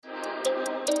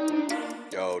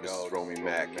Yo, this is Romy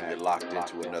Mack, and you're locked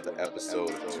into another episode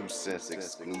of Two Cents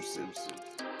Exclusives.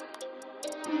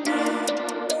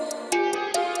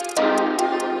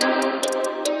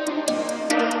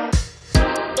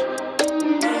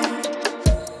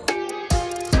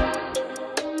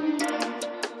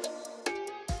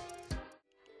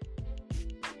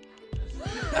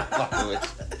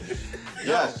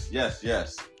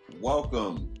 Yes.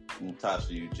 Welcome,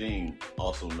 Natasha Eugene,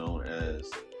 also known as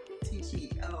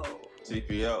TPO.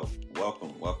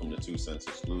 Welcome to Two Cents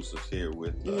Exclusives here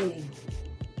with...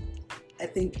 I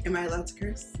think, am I allowed to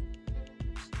curse?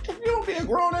 You don't be a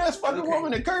grown-ass fucking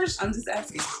woman and curse. I'm just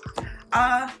asking.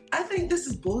 I think this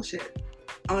is bullshit,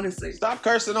 honestly. Stop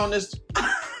cursing on this.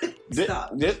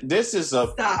 Stop. This is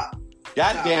a... Stop.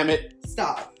 God damn it.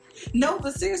 Stop. No,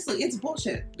 but seriously, it's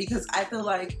bullshit because I feel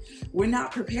like we're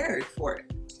not prepared for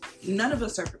it. None of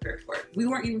us are prepared for it. We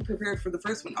weren't even prepared for the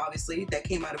first one, obviously, that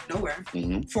came out of nowhere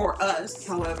for us.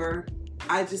 However,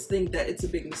 I just think that it's a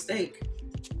big mistake.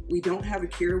 We don't have a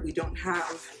cure. We don't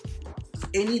have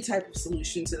any type of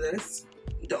solution to this.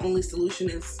 The only solution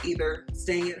is either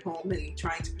staying at home and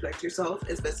trying to protect yourself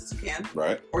as best as you can,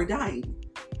 right, or dying.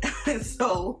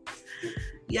 So,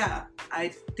 yeah,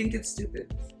 I think it's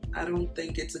stupid. I don't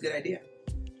think it's a good idea.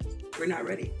 We're not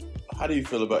ready. How do you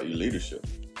feel about your leadership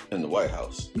in the White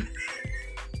House?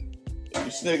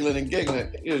 You're sniggling and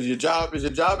giggling. Is your job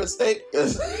at stake?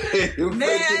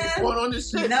 Man, on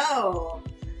this shit? No.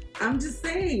 I'm just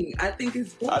saying, I think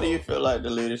it's bull. How do you feel like the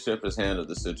leadership has handled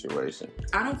the situation?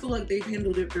 I don't feel like they've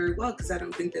handled it very well because I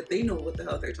don't think that they know what the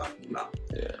hell they're talking about.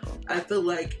 Yeah. I feel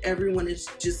like everyone is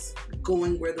just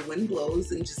going where the wind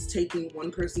blows and just taking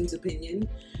one person's opinion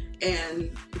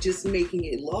and just making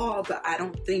it law, but I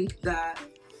don't think that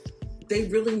they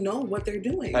really know what they're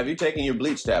doing. Have you taken your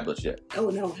bleach tablets yet?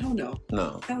 Oh, no. Hell no.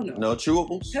 No. Hell no. No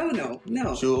chewables? Hell no.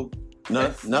 No. Chewable?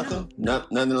 Nothing? No.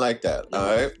 Nothing like that. No,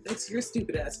 all right? That's your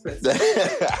stupid ass president.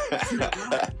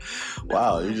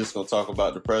 Wow, you're just going to talk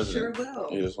about the president. Sure will.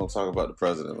 You're just going to talk about the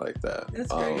president like that.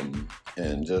 That's great.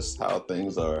 And just how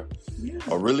things are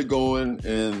really going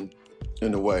in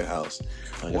the White House.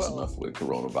 I guess enough with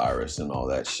coronavirus and all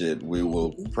that shit. We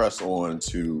will press on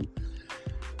to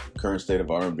current state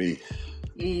of R&B.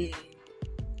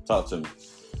 Talk to me.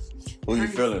 Who you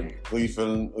feeling? Who you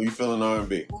feeling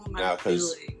R&B? Now,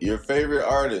 because your favorite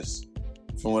artist,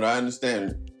 from what I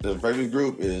understand, the favorite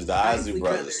group is the Isley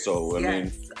Brothers. So I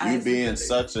mean, you being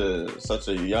such a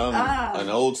young, an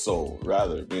old soul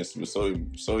rather, being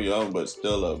so young, but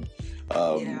still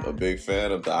a big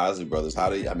fan of the Isley Brothers. How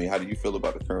do you feel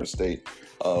about the current state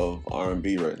of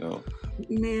R&B right now?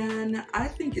 Man, I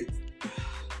think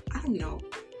I don't know.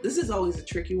 This is always a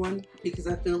tricky one because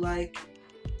I feel like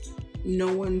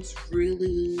no one's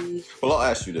really... Well, I'll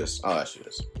ask you this.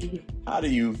 How do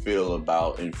you feel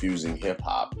about infusing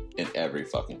hip-hop in every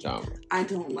fucking genre? I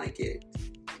don't like it.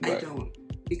 Right. I don't.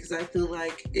 Because I feel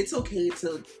like it's okay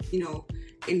to,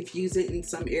 infuse it in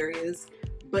some areas,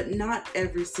 but not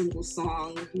every single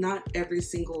song, not every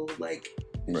single,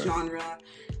 genre.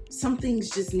 Some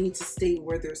things just need to stay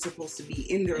where they're supposed to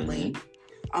be, in their lane.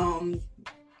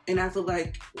 And I feel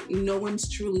like no one's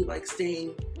truly,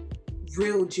 staying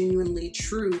real, genuinely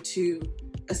true to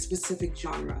a specific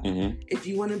genre. If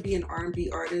you want to be an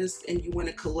R&B artist and you want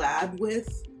to collab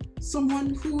with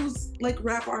someone who's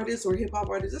rap artist or hip hop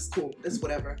artist, that's cool. That's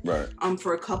whatever. Right.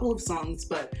 For a couple of songs,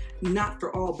 but not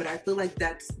for all. But I feel like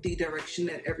that's the direction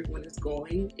that everyone is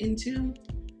going into.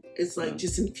 It's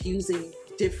just infusing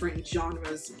different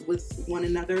genres with one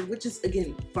another, which is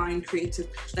again fine, creativity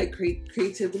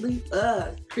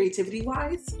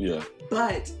wise. Yeah.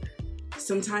 But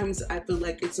sometimes I feel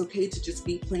like it's okay to just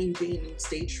be plain Jane and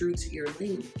stay true to your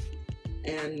lane.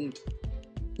 And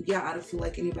I don't feel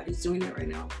like anybody's doing that right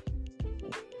now.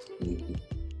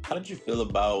 How did you feel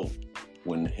about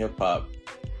when hip hop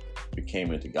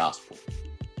became into gospel?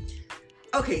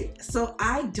 Okay, so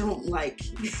I don't like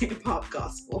hip hop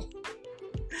gospel.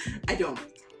 I don't.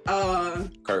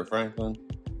 Kirk Franklin?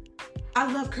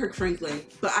 I love Kirk Franklin,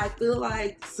 but I feel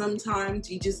like sometimes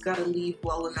you just gotta leave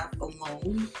well enough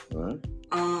alone. Right.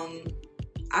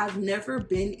 I've never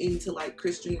been into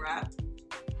Christian rap.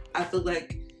 I feel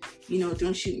like,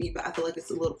 don't shoot me, but I feel like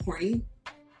it's a little corny.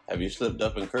 Have you slipped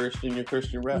up and cursed in your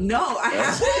Christian rap? No, I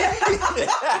haven't.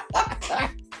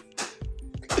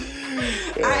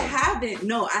 I haven't.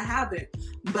 No, I haven't.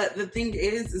 But the thing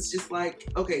is, it's just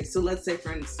okay, so let's say,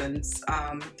 for instance,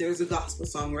 there's a gospel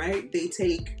song, right? They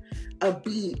take a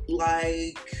beat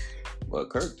what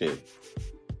Kirk did.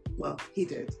 Well, he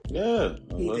did. Yeah,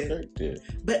 what Kirk did.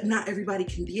 But not everybody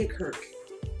can be a Kirk.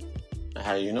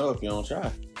 How do you know if you don't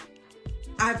try?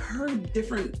 I've heard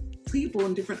different people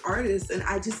and different artists, and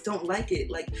I just don't like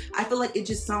it. Like, I feel like it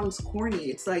just sounds corny.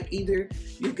 It's like either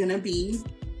you're gonna be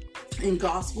in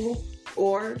gospel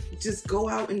or just go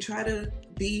out and try to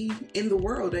be in the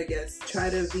world, I guess. Try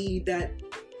to be that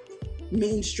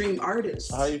mainstream artist.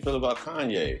 So how you feel about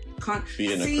Kanye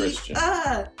being a Christian?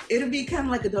 It'll be kind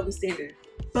of like a double standard.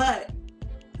 But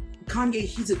Kanye,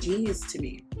 he's a genius to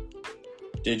me.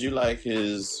 Did you like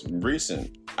his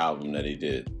recent album that he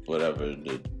did? Whatever.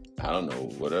 I don't know.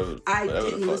 Whatever. I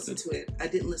didn't listen to it. I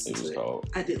didn't listen to it.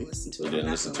 You didn't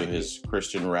listen to his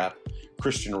Christian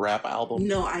rap album?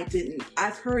 No, I didn't.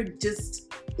 I've heard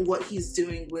just what he's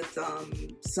doing with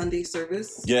Sunday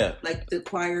service. Yeah. Like the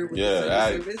choir with the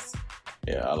Sunday service.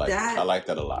 Yeah, I like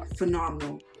that a lot.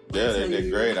 Phenomenal. Yeah, they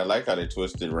did great. I like how they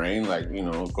twisted Rain. Like, you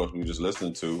know, of course, we were just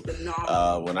listening to.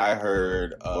 When I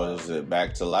heard, what is it,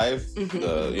 Back to Life?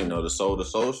 The Soul to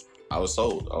Soul, I was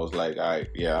sold. I was like, all right,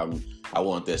 yeah, I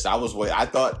want this. I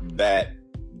thought that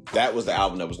was the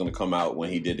album that was going to come out when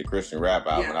he did the Christian rap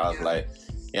album. And I was like,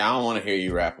 yeah, I don't want to hear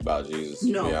you rap about Jesus.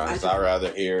 No, to be honest. I'd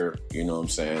rather hear, you know what I'm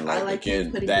saying? Like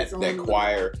again, that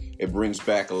choir, it brings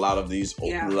back a lot of these,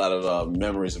 a lot of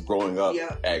memories of growing up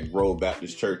at Grove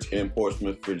Baptist Church in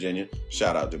Portsmouth, Virginia.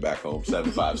 Shout out to Back Home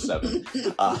 757.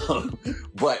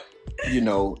 But, you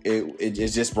know, it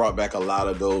just brought back a lot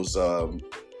of those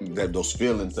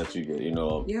feelings that you get, you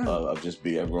know, of just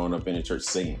growing up in the church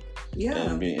singing. Yeah,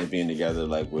 and being together,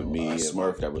 like with me,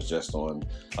 Smurf, that was just on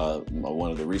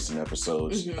one of the recent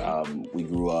episodes. We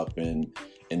grew up in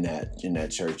that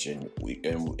church, and we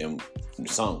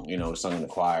sung, you know, sung in the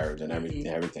choirs and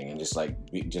everything, and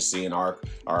just seeing our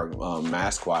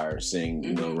mass choir sing,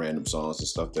 you know, random songs and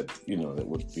stuff that, you know, that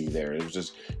would be there. It was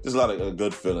just there's a lot of a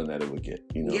good feeling that it would get,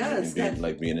 you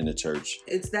know, being in the church.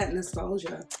 It's that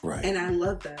nostalgia, right? And I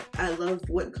love that. I love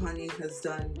what Kanye has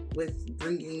done with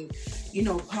bringing, you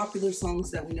know, popular songs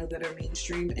that we know that are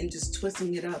mainstream and just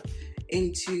twisting it up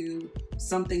into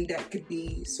something that could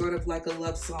be sort of like a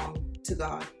love song to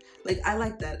God. Like, I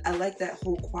like that. I like that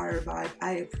whole choir vibe.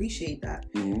 I appreciate that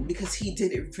because he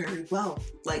did it very well.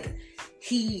 Like,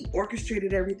 he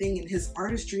orchestrated everything, and his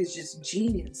artistry is just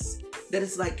genius. That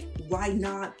it's like, why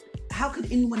not? How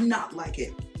could anyone not like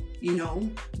it? You know?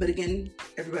 But again,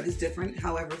 everybody's different.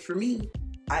 However, for me,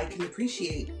 I can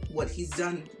appreciate what he's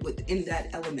done within that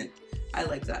element. I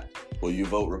like that. Will you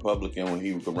vote Republican when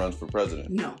he runs for president?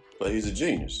 No. But he's a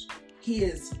genius. He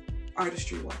is,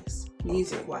 artistry-wise,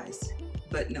 music-wise.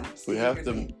 But no. We have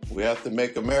to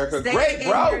make America great,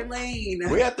 bro. In your lane.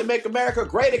 We have to make America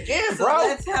great again, so bro.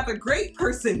 Let's have a great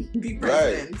person be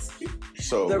president. Right.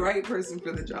 So the right person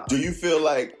for the job. Do you feel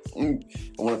like I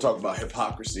want to talk about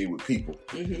hypocrisy with people?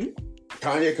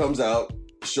 Kanye comes out,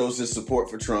 shows his support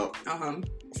for Trump.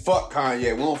 Fuck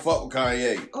Kanye. We don't fuck with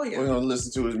Kanye. Oh yeah. We're gonna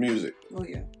listen to his music. Oh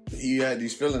yeah. He had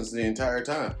these feelings the entire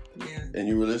time. Yeah. And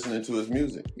you were listening to his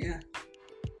music. Yeah.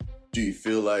 Do you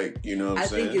feel like, you know what I'm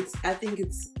saying? I think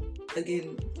it's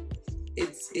again,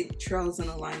 it trails on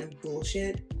a line of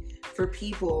bullshit. For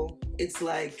people, it's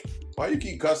like, why you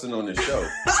keep cussing on this show?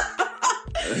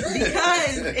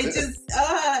 Because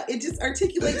it just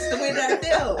articulates the way that I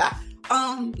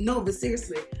feel. No, but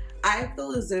seriously, I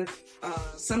feel as if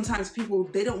sometimes people,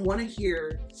 they don't want to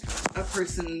hear a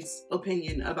person's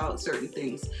opinion about certain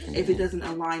things if it doesn't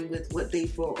align with what they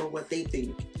feel or what they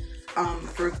think.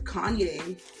 For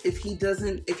Kanye,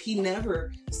 if he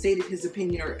never stated his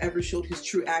opinion or ever showed his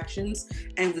true actions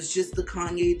and was just the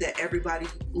Kanye that everybody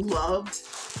loved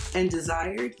and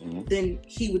desired, then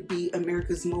he would be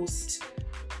America's most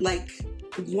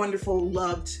wonderful,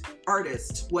 loved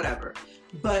artist, whatever.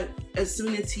 But as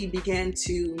soon as he began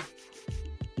to,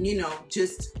 you know,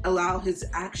 just allow his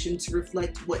action to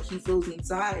reflect what he feels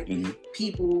inside,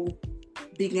 people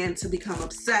began to become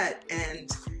upset. And,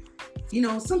 you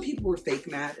know, some people were fake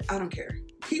mad. I don't care.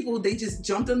 People, they just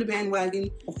jumped on the bandwagon.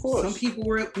 Of course. Some people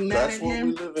were mad at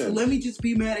him. So let me just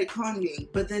be mad at Kanye.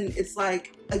 But then it's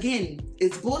like, again,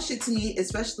 it's bullshit to me,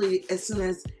 especially as soon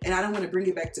as, and I don't want to bring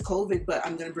it back to COVID, but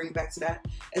I'm going to bring it back to that.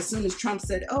 As soon as Trump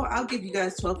said, oh, I'll give you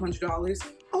guys $1,200.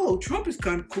 Oh, Trump is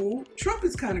kind of cool. Trump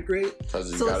is kind of great.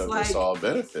 Because you got this all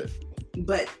benefit.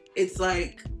 But it's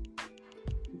like,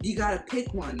 you got to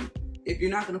pick one. If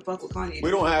you're not going to fuck with Kanye. We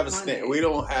don't have a stand. We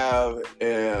don't have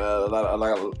a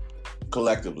lot of,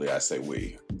 collectively, I say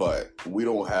we, but we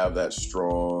don't have that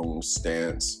strong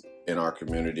stance in our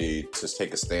community to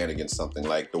take a stand against something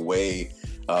like the way,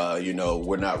 you know,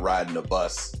 we're not riding a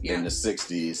bus in the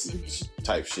 60s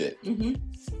type shit.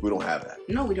 We don't have that.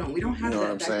 No, we don't. We don't have that. You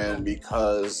know what I'm saying?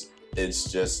 Because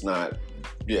it's just not,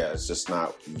 it's just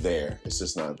not there. It's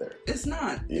just not there. It's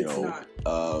not. You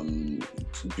know,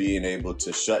 being able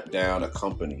to shut down a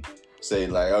company say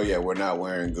like, oh yeah, we're not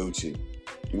wearing Gucci.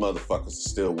 You motherfuckers are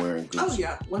still wearing Gucci. Oh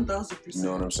yeah, 1,000%. You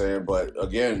know what I'm saying? But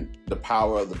again, the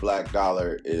power of the black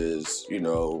dollar is,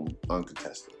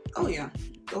 uncontested. Oh yeah.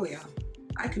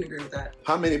 I can agree with that.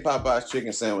 How many Popeyes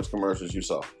chicken sandwich commercials you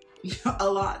saw? A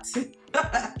lot.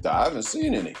 I haven't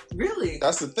seen any. Really?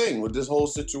 That's the thing with this whole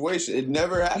situation. It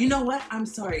never happened. You know what? I'm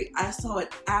sorry. I saw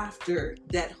it after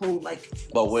that whole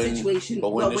situation. But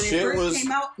when the it shit first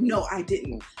came out, no, I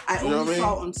didn't. I only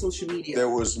saw it on social media. There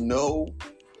was not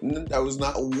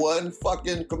one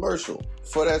fucking commercial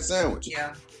for that sandwich.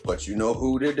 Yeah. But you know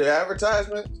who did the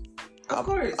advertisement? Of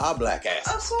course. Our black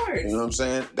asses. Of course. You know what I'm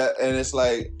saying? And it's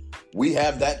like, we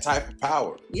have that type of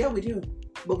power. Yeah, we do.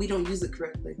 But we don't use it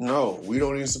correctly. No, we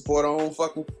don't even support our own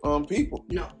fucking people.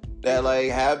 No. That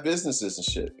have businesses and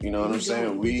shit. You know what I'm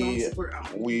saying?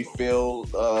 We feel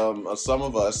some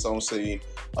of us, don't say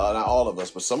not all of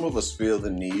us, but some of us feel the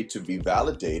need to be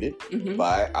validated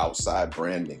by outside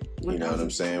branding. You know what I'm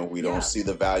saying? We don't see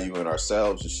the value in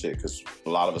ourselves and shit because a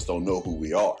lot of us don't know who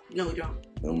we are. No, we don't.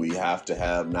 And we have to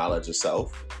have knowledge of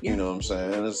self. Yeah. You know what I'm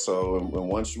saying? And so, and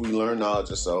once we learn knowledge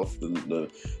of self,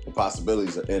 the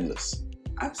possibilities are endless.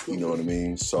 Absolutely. You know what I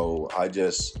mean? So I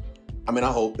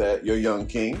hope that your young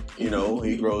king,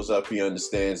 he grows up, he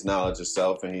understands knowledge of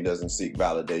self, and he doesn't seek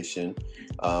validation.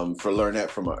 Learn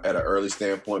that at an early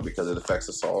standpoint because it affects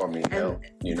us all. I mean,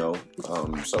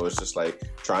 so it's just like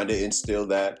trying to instill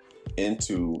that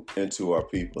into our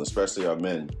people, especially our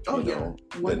men. Not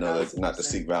to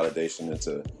seek validation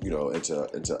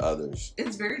into others.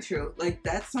 It's very true. Like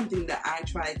that's something that I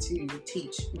try to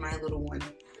teach my little one,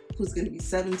 who's going to be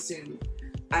 7 soon.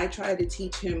 I try to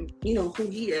teach him, who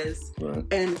he is. Right.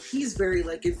 And he's very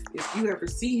if you ever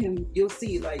see him, you'll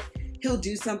see he'll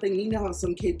do something. You know how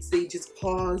some kids, they just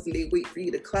pause and they wait for you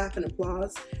to clap and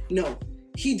applause. No,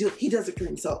 he does it for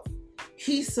himself.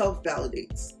 He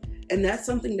self-validates. And that's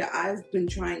something that I've been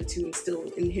trying to instill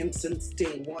in him since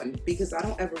day one, because I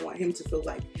don't ever want him to feel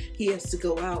like he has to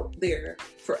go out there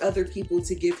for other people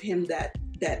to give him that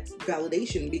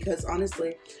validation. Because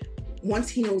honestly, once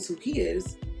he knows who he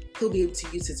is, he'll be able to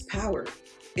use his power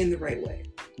in the right way.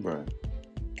 Right.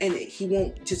 And he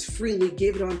won't just freely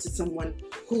give it on to someone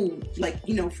who,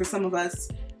 for some of us,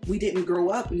 we didn't grow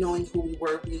up knowing who we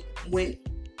were. We went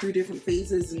through different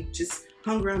phases and just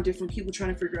hung around different people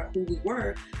trying to figure out who we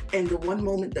were. And the one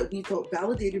moment that we felt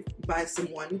validated by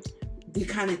someone, we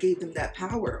kind of gave them that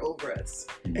power over us.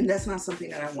 Mm-hmm. And that's not something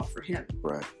that I want for him.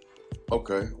 Right.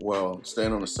 Okay, well,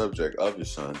 staying on the subject of your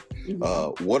son,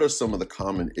 what are some of the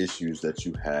common issues that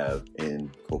you have in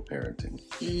co-parenting?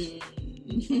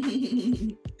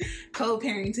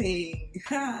 Co-parenting,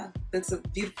 that's a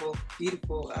beautiful,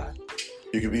 beautiful.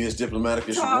 You can be as diplomatic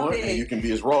as you want, and you can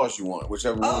be as raw as you want,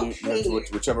 whichever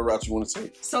route you want to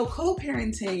take. So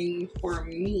co-parenting for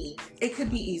me, it could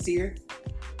be easier.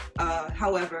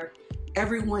 However,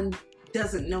 everyone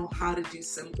doesn't know how to do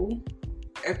simple.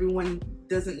 Everyone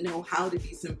doesn't know how to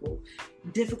be simple.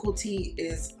 Difficulty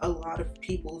is a lot of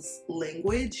people's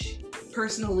language.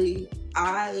 Personally,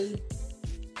 I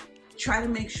try to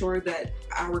make sure that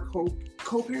our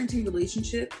co-parenting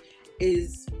relationship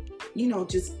is,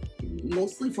 just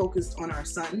mostly focused on our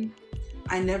son.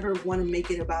 I never want to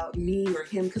make it about me or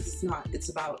him, because it's not. It's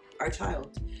about our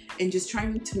child. And just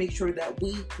trying to make sure that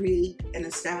we create and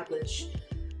establish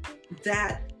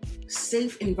that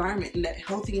safe environment and that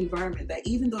healthy environment, that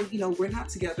even though we're not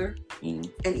together, and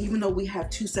even though we have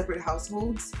 2 separate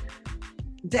households,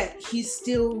 that he's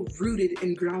still rooted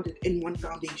and grounded in one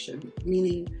foundation,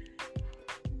 meaning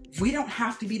we don't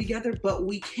have to be together, but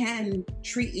we can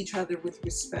treat each other with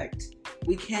respect.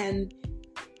 We can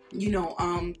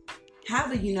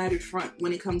have a united front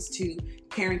when it comes to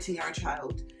parenting our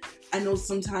child. I know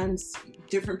sometimes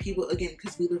different people, again,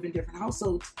 because we live in different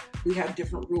households, we have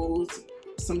different rules.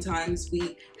 Sometimes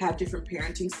we have different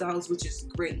parenting styles, which is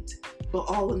great. But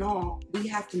all in all, we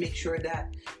have to make sure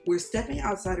that we're stepping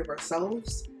outside of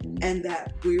ourselves and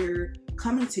that we're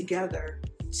coming together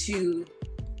to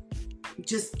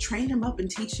just train him up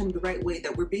and teach him the right way,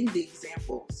 that we're being the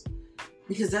examples.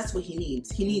 Because that's what he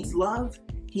needs. He needs love.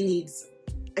 He needs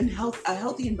a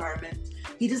healthy environment.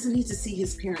 He doesn't need to see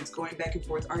his parents going back and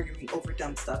forth arguing over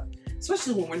dumb stuff,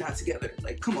 especially when we're not together.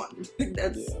 Come on.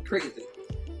 That's crazy.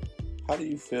 How do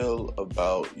you feel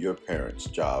about your parents'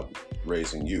 job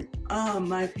raising you?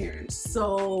 My parents.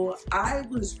 So I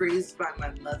was raised by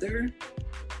my mother.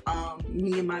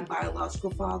 Me and my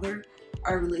biological father,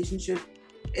 our relationship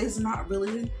is not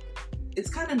really, it's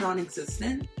kind of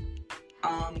non-existent.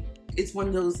 It's one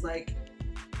of those,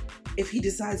 if he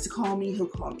decides to call me, he'll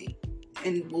call me.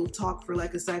 And we'll talk for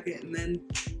a second and then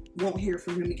won't hear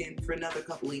from him again for another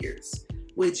couple of years.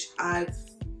 which I've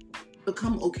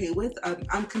become okay with.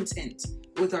 I'm content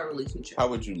with our relationship. How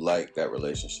would you like that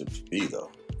relationship to be,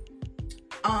 though?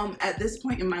 At this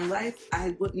point in my life,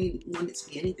 I wouldn't want it to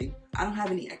be anything. I don't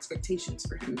have any expectations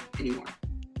for him anymore.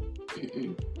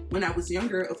 When I was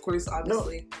younger, of course,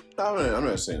 obviously. No, I'm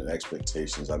not saying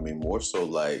expectations. I mean, more so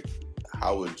like,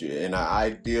 how would you, in an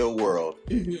ideal world,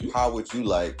 how would you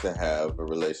like to have a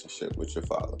relationship with your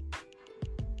father?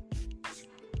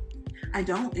 I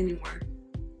don't anymore.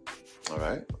 All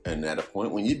right. And at a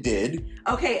point when you did.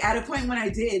 Okay, at a point when I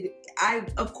did,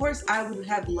 of course, I would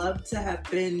have loved to have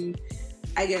been,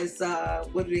 I guess,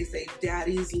 what do they say,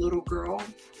 daddy's little girl,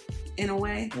 in a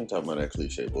way. I'm talking about that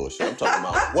cliche bullshit. I'm talking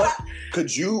about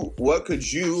what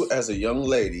could you as a young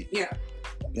lady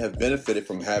have benefited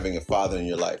from having a father in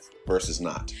your life versus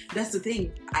not? That's the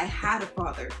thing. I had a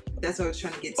father. That's what I was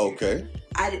trying to get to. Okay.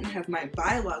 I didn't have my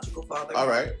biological father. All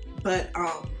right. But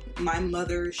my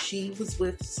mother, she was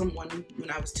with someone when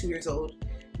I was 2 years old.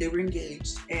 They were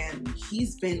engaged, and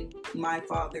he's been my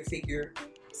father figure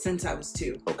since I was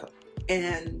 2. Okay.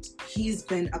 And he's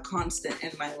been a constant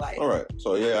in my life. All right.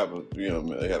 So they have a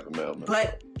male.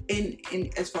 But in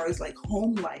as far as like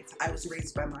home life, I was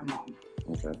raised by my mom.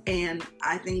 Okay. And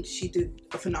I think she did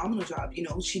a phenomenal job. You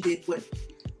know, she did what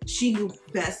she knew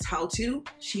best how to.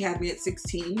 She had me at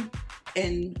 16,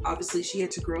 and obviously she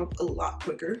had to grow up a lot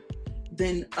quicker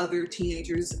than other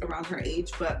teenagers around her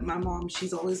age. But my mom,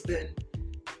 she's always been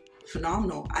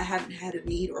phenomenal. I haven't had a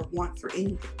need or want for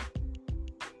anything.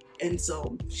 And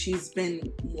so she's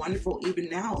been wonderful. Even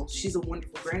now, she's a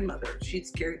wonderful grandmother. She's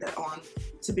carried that on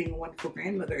to being a wonderful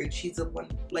grandmother. And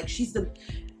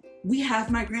we have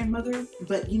my grandmother,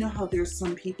 but you know how there's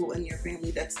some people in your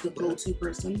family that's the go-to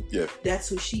person? Yeah. That's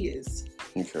who she is.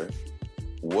 Okay.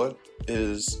 What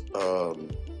is, I'm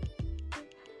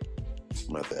going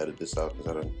to have to edit this out because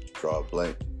I didn't draw a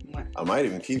blank. What? I might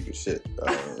even keep it, keep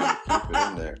it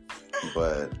in there.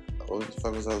 But what the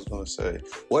fuck was I going to say?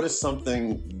 What is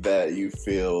something that you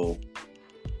feel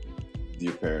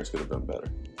your parents could have done better?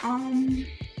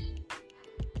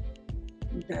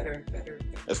 Better.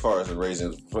 As far as in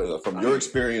raising, from your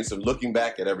experience of looking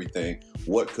back at everything,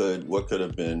 what could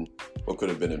have been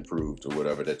improved or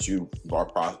whatever that you are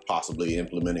possibly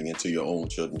implementing into your own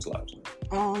children's lives?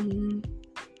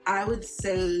 I would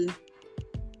say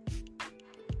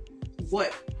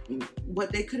what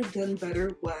they could have done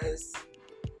better was,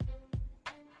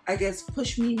 I guess,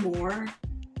 push me more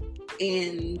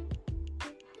in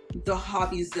the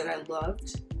hobbies that I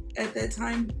loved at that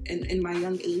time in my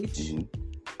young age.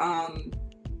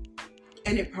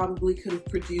 And it probably could have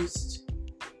produced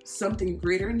something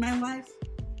greater in my life.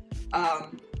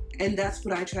 And that's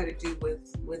what I try to do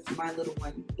with my little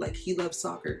one. Like, he loves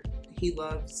soccer. He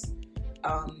loves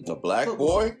the black football.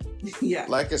 boy? Yeah.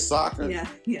 Like his soccer? Yeah.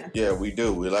 Yeah, we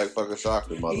do. We like fucking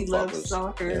soccer, motherfuckers. He loves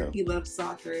soccer. Yeah. He loves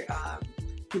soccer.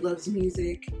 He loves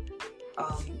music.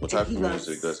 What type of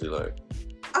music does he like?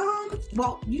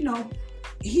 Well, you know,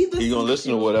 he gonna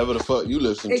listen to whatever the fuck you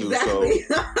listen exactly.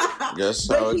 to, so guess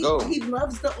how it goes. He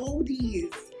loves the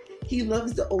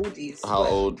oldies. How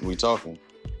old we talking?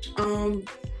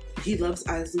 He loves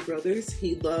Isley Brothers.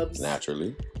 He loves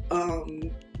Naturally.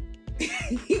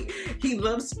 He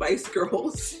loves Spice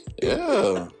Girls.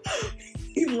 Yeah.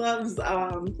 He loves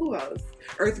who else?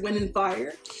 Earth, Wind and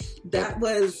Fire. That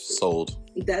was sold.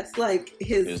 That's like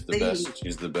his thing.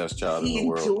 He's the best child in the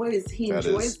world. He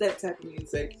enjoys that type of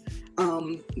music.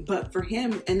 But for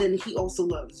him, and then he also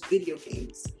loves video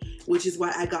games, which is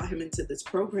why I got him into this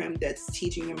program that's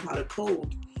teaching him how to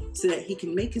code so that he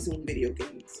can make his own video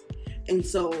games. And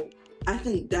so I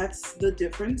think that's the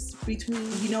difference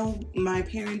between, you know, my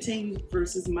parenting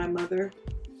versus my mother,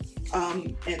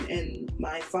 and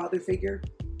my father figure.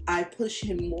 I push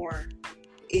him more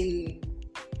in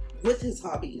with his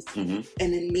hobbies, and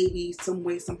then maybe some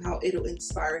way, somehow it'll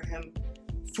inspire him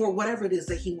for whatever it is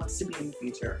that he wants to be in the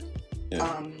future.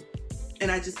 Yeah.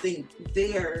 And I just think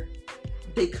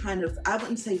they kind of, I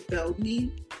wouldn't say failed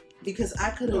me, because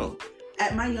I could have,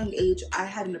 at my young age, I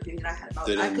had an opinion I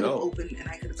could have opened and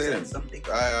I could have said something.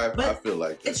 I feel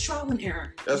like it's trial and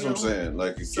error. That's what I'm saying.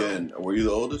 Like, again, were you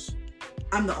the oldest?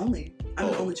 I'm the only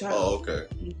child. Oh, okay.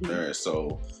 All right.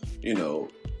 So, you know,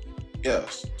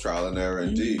 yes, trial and error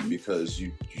indeed, because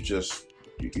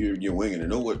you're winging it.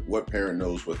 Know what parent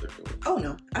knows what they're doing. Oh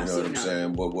no, absolutely. You know what I'm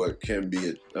saying? But what can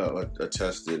be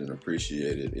attested and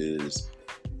appreciated is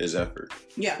effort.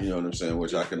 Yeah. You know what I'm saying?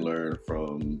 Which I can learn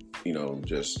from, you know,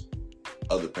 just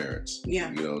other parents.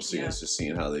 Yeah. You know,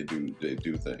 seeing how they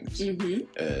do things,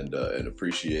 and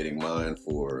appreciating mine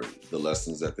for the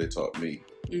lessons that they taught me.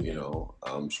 You know,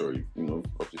 I'm sure you know,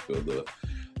 hope you feel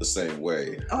the same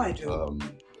way. Oh, I do.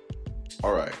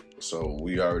 All right. So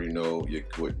we already know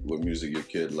what music your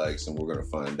kid likes, and we're going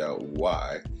to find out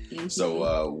why. Mm-hmm.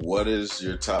 So what is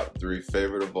your top 3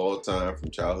 favorite of all time from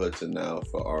childhood to now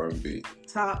for R&B?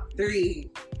 Top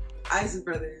 3, Isley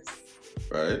Brothers.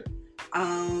 Right.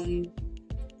 Let me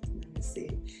see.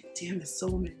 Damn, there's so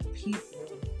many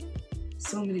people.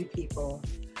 So many people.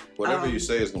 Whatever you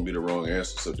say is going to be the wrong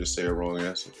answer, so just say a wrong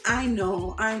answer. I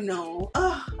know. I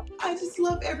just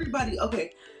love everybody.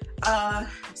 Okay.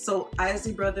 So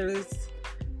Isley Brothers,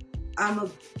 I'm a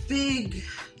big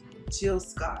Jill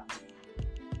Scott.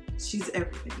 She's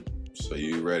everything. So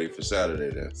you ready for Saturday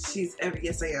then?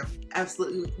 Yes, I am.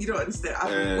 Absolutely. You don't understand. I've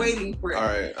been waiting for it. All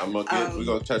right, we're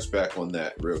gonna touch back on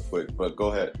that real quick, but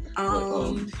go ahead.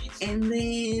 And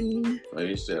then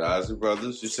you said Isley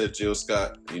Brothers. You said Jill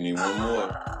Scott. You need one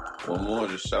more. One more.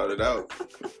 Just shout it out.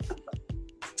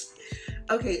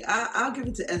 Okay, I'll give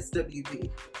it to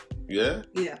SWV. Yeah.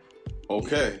 Yeah.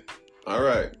 Okay. All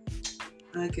right.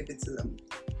 I'll give it to them.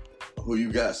 Who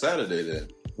you got Saturday then?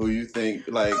 Who you think,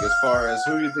 like, as far as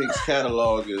who you think's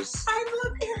catalog is? I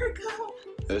love Erica.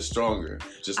 Is stronger.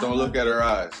 Just don't look at her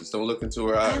eyes. Just don't look into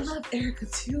her eyes. I love Erica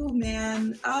too,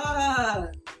 man.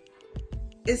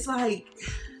 It's like,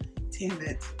 damn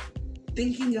it.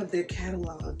 Thinking of their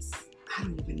catalogs, I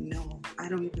don't even know. I'm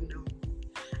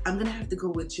gonna have to go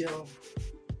with Jill.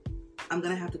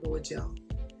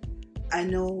 I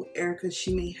know Erica,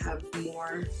 she may have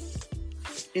more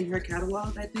in her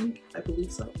catalog, I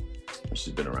believe so.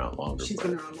 She's been around longer.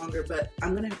 But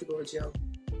I'm going to have to go with Jill.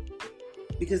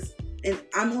 Because, and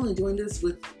I'm only doing this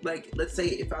with, like, let's say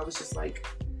if I was just like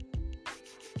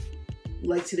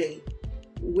today,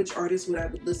 which artist would I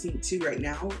would listen to right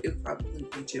now? It would probably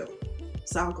be Jill.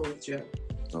 So I'll go with Jill.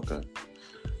 Okay.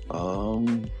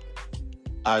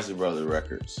 Isley Brothers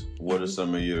Records. What are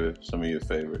some of your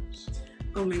favorites?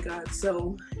 Oh my God!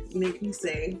 So Make Me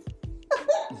Say.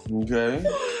 Okay.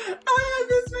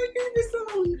 That's my favorite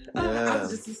song. I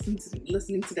was just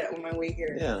listening to that on my way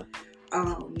here. Yeah.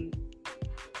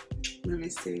 Let me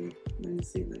see.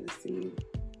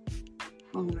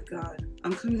 Oh my God!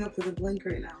 I'm coming up with a blank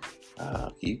right now.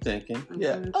 Keep thinking.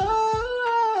 Yeah.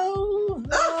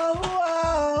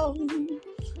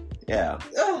 Yeah.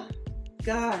 Oh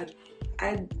God!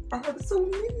 I have so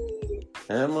many.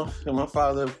 And my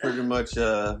father pretty much,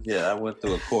 I went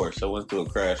through a course. I went through a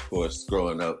crash course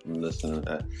growing up and listening to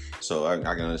that. So I can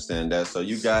understand that. So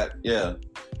you got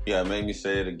Make Me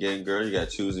Say It Again, Girl. You got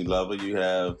Choosy Lover. You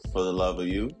have For the Love of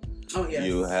You. Oh, yes.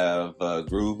 You have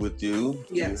Groove With You.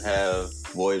 Yes. You have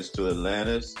Voyage to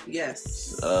Atlantis.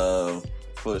 Yes.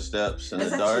 Footsteps in the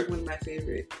Dark. That's actually one of my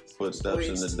favorites. Footsteps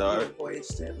in the Dark. Voyage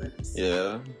to Atlantis.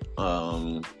 Yeah.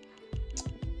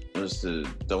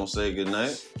 Don't Say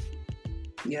Goodnight.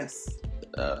 Yes.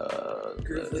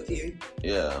 Groove With You.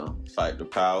 Yeah. Fight the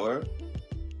Power.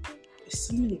 There's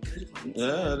so many good ones.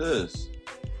 Yeah, it is.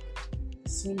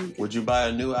 So many good Would you buy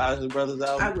a new Isley Brothers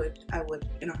album? I would,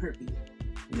 in a heartbeat.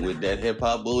 With that hip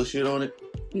hop bullshit on it?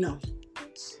 No.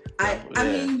 I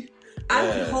mean, I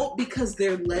would hope because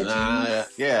they're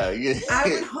legends. Yeah. I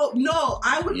would hope. No,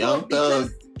 I would hope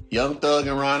because Young Thug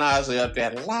and Ron Isley up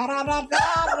there.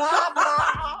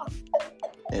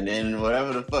 And then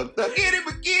whatever the fuck, get it,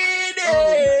 bikini.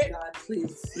 Oh my God,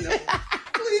 please, no.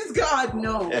 Please, God,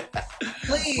 no.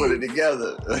 Please. Put it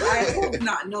together. I hope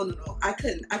not. No. I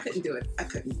couldn't do it. I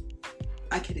couldn't.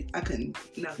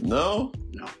 No. No?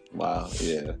 No. Wow,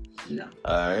 yeah. No.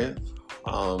 All right.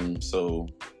 So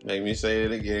Make Me Say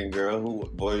It Again, Girl. Who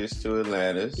Voyage to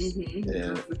Atlantis. Mm-hmm.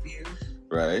 Yeah. With you.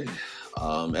 Right.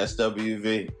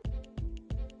 SWV.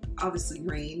 Obviously,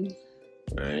 Rain.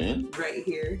 Right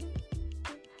here.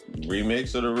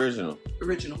 Remix or the original?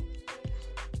 Original.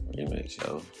 Remix,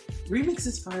 yo. Remix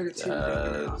is fire too.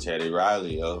 Teddy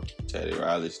Riley, yo. Teddy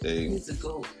Riley stayed. He's a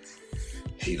goat.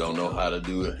 He don't know how to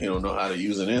do it. He don't know how to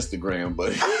use an Instagram,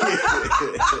 but he's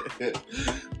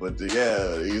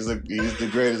the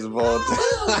greatest of all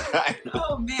time.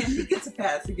 Oh man, he gets a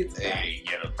pass. He get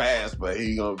a pass, but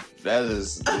that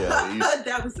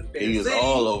was amazing. He was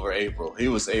all over April. He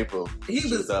was April. He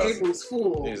was April's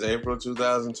fool. He was April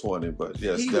 2020, but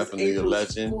yes, definitely a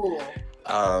legend. Fool.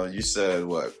 You said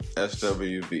what?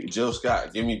 SWV. Jill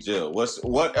Scott. Give me Jill.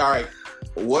 All right.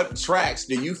 What tracks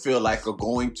do you feel like are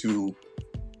going to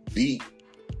beat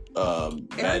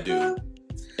Badu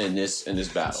in this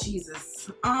battle? Jesus.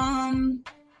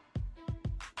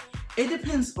 It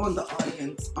depends on the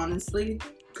audience, honestly,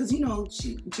 because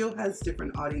Jill has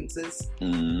different audiences,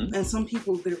 and some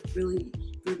people they're really.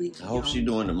 I hope she's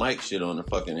doing the mic shit on the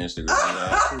fucking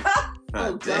Instagram.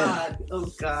 Oh God!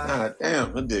 Oh God! God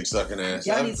damn, the dick sucking ass.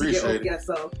 Y'all I need to get over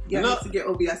yourself. Y'all need to get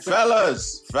over yourself.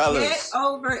 Fellas, get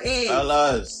over it.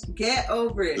 Fellas, get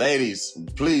over it. Ladies,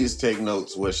 please take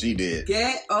notes what she did.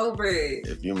 Get over it.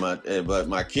 If you might, but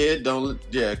my kid,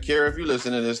 Kara, if you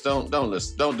listen to this, don't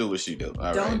listen, don't do what she do.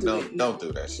 All right, don't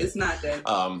do that shit. It's not good.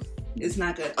 It's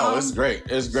not good. Oh, it's great.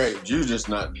 It's great. You just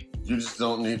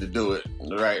don't need to do it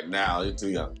right now. You're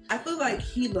too young. I feel like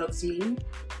He Loves Me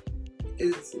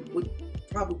would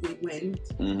probably win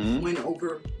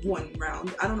over one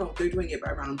round. I don't know if they're doing it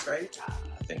by rounds, right?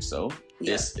 I think so.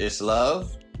 Yeah. It's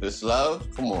love. It's love.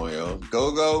 Come on, yo.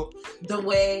 Go. The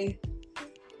Way.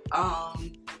 Yeah.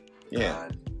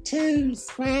 God. 2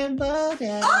 scrambled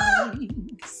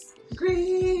eggs.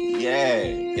 Green.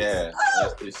 Yeah.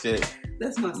 That's the shit.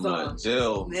 That's my song.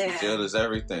 Jill is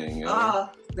everything. Yo.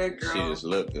 That girl. She just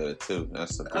look good too.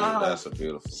 That's a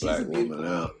beautiful black woman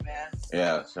now. Man.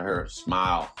 Yeah, so her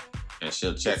smile, and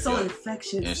she'll check it's so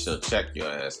infectious. And she'll check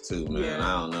your ass too, man. Yeah.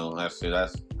 I don't know. That's I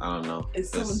don't know.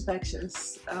 It's so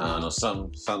infectious. I don't know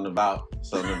something about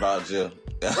Jill.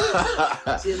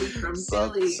 Jilly from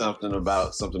Philly. Something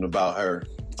about her.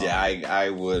 Yeah, I'd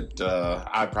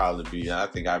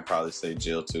probably say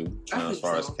Jill too. As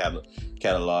far as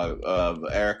catalog.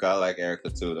 Erica, I like Erica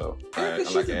too though. I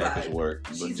like Erica's work,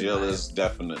 but Jill is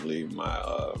definitely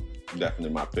my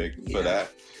pick for that.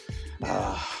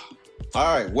 All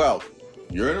right, well,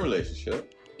 you're in a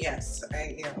relationship. Yes,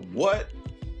 I am. What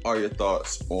are your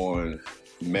thoughts on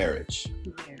marriage?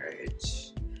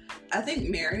 I think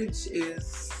marriage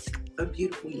is a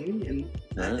beautiful union.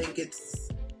 Right. I think it's,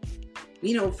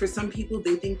 for some people,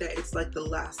 they think that it's like the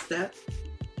last step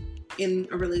in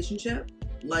a relationship.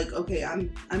 Like, okay, I'm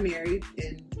married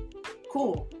and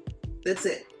cool. That's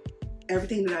it.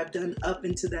 Everything that I've done up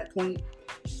until that point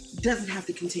doesn't have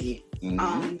to continue.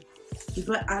 Mm-hmm.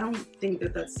 But I don't think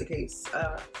that that's the case.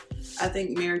 I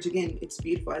think marriage, again, it's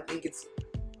beautiful. I think it's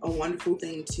a wonderful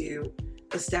thing to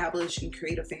establish and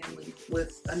create a family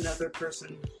with another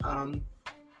person,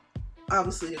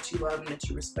 obviously that you love and that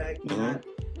you respect, and that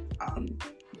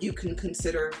you can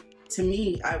consider, to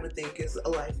me, I would think, is a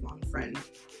lifelong friend.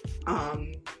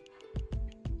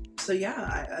 So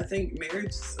yeah, I think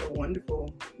marriage is a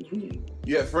wonderful union.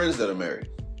 You have friends that are married?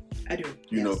 I do.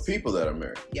 You know people that are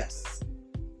married? Yes.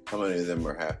 How many of them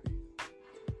are happy?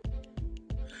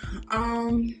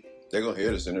 They're gonna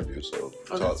hear this interview, so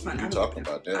you talking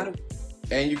about them.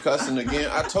 And you cussing again.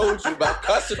 I told you about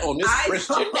cussing on this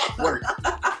Christian network.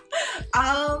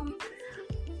 I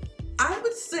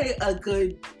would say a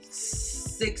good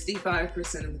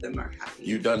 65% of them are happy.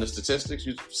 You've done the statistics?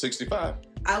 You 65?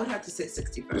 I would have to say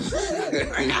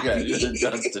 65%. You've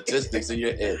done statistics in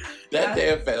your head. That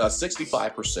damn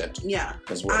 65%. Yeah.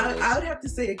 That's what it is. I would have to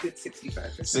say a good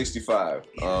 65%. 65.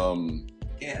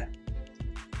 Yeah.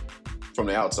 From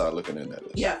the outside looking in, that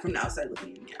is. Yeah, from the outside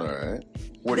looking in, yeah. All right.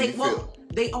 What do you feel?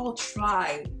 They all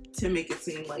try to make it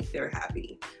seem like they're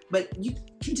happy, but you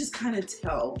can just kind of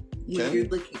tell when you're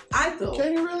looking.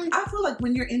 Can you really? I feel like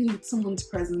when you're in someone's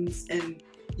presence and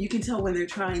you can tell when they're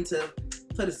trying to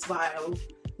put a smile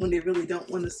when they really don't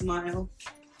want to smile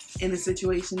in a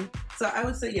situation. So I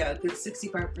would say, yeah, a good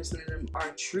 65% of them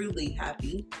are truly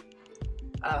happy.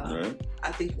 Right.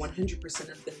 I think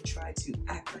 100% of them try to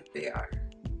act like they are.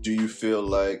 Do you feel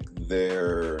like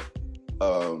their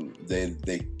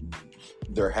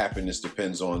happiness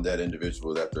depends on that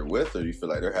individual that they're with, or do you feel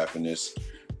like their happiness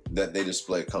that they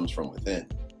display comes from within?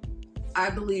 I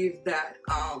believe that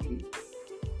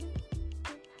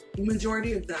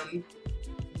majority of them,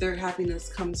 their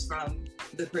happiness comes from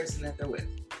the person that they're with.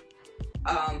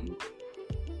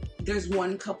 There's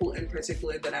one couple in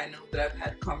particular that I know that I've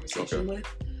had conversation with.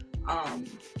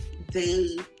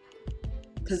 They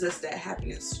possess that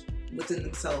happiness within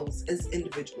themselves as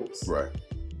individuals. Right.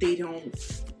 They don't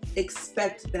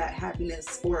expect that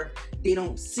happiness, or they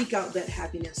don't seek out that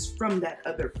happiness from that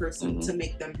other person to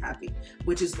make them happy,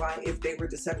 which is why if they were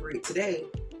to separate today,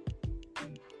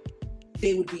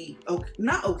 they would be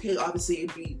not okay. Obviously,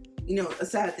 it'd be, a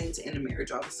sad thing to end a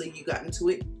marriage. Obviously, you got into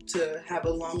it to have a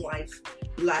long life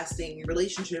lasting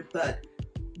relationship, but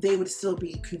they would still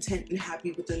be content and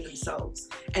happy within themselves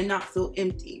and not feel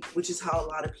empty, which is how a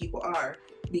lot of people are,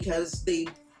 because they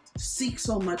seek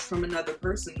so much from another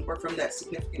person or from that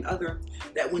significant other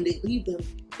that when they leave them,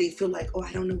 they feel like, oh,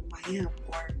 I don't know who I am,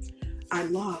 or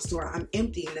I'm lost, or I'm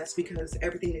empty. And that's because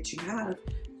everything that you have,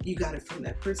 you got it from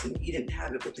that person. You didn't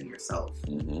have it within yourself.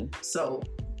 So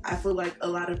I feel like a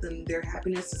lot of them, their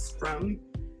happiness is from,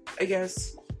 I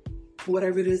guess,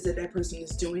 whatever it is that that person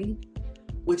is doing,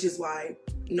 which is why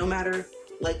no matter,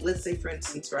 like, let's say for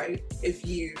instance, right, if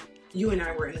you you and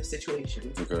I were in a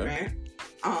situation, okay,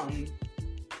 right?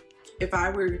 If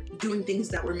I were doing things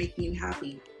that were making you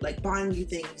happy, like buying you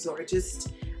things or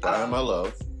just buying my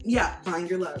love, buying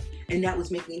your love, and that was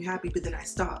making you happy, but then I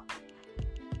stopped,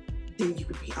 then you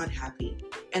would be unhappy,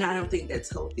 and I don't think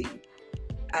that's healthy.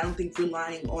 I don't think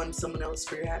relying on someone else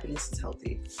for your happiness is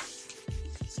healthy.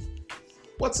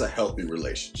 What's a healthy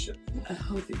relationship? A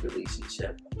healthy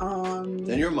relationship.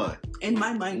 In your mind. In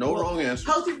my mind. No wrong answer.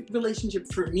 Healthy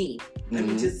relationship for me. Mm-hmm. I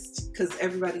mean, just because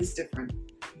everybody's different.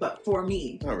 But for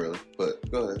me. Not really, but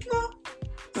go ahead. No.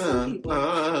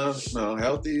 No,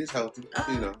 healthy is healthy.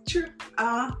 You know. True.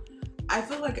 I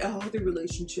feel like a healthy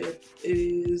relationship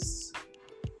is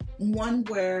one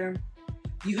where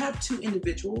you have two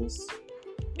individuals,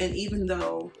 and even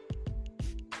though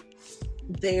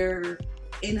they're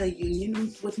in a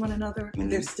union with one another, mm-hmm.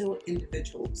 they're still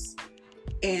individuals.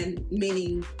 And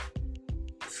meaning,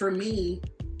 for me,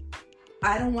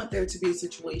 I don't want there to be a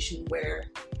situation where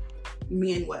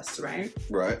me and Wes, right?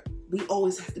 Right. We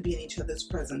always have to be in each other's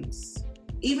presence.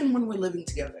 Even when we're living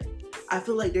together. I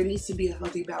feel like there needs to be a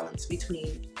healthy balance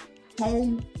between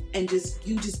home and just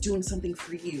you just doing something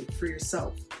for you, for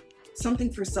yourself.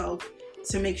 Something for self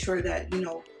to make sure that, you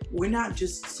know, we're not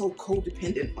just so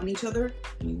codependent on each other.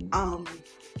 Mm-hmm.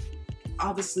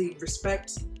 Obviously,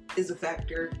 respect is a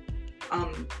factor.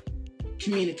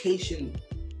 Communication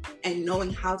and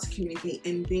knowing how to communicate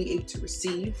and being able to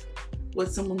receive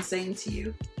what someone's saying to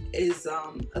you is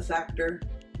a factor.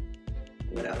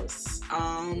 What else?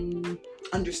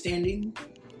 Understanding.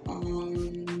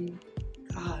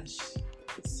 Gosh,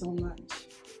 it's so much.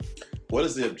 What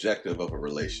is the objective of a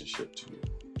relationship to you?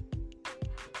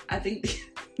 I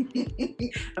think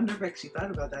I've never actually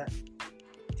thought about that.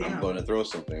 Damn. I'm going to throw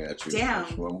something at you. Damn.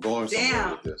 I'm going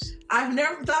somewhere with this. I've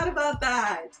never thought about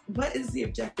that. What is the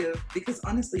objective? Because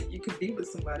honestly, you could be with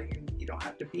somebody and you don't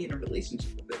have to be in a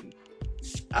relationship with them.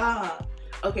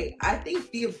 Okay. I think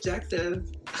the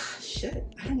objective. Shit,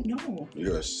 I don't know.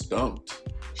 You're stumped.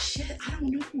 Shit, I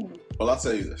don't know. Well, I'll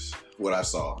tell you this. What I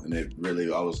saw, and it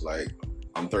really, I was like,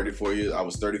 I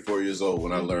was 34 years old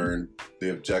when I learned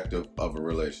the objective of a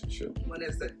relationship. What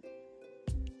is it?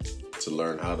 To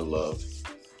learn how to love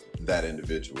that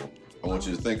individual. I want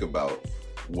you to think about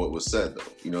what was said, though.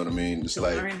 You know what I mean? It's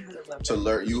like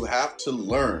you have to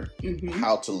learn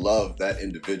how to love that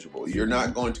individual. You're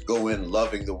not going to go in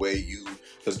loving the way you,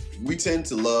 because we tend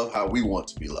to love how we want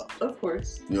to be loved. Of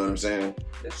course. You know what I'm saying?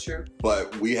 That's true.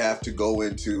 But we have to go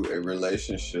into a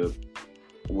relationship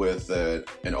with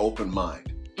an open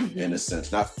mind, in a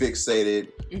sense, not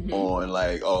fixated on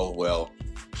like, oh well,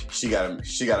 she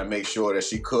gotta make sure that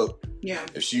she cooked. Yeah.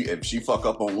 If she fuck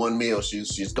up on one meal,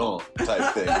 she's gone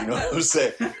type thing. You know what I'm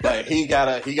saying? Like he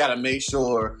gotta make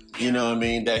sure, you know what I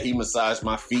mean, that he massaged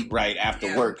my feet right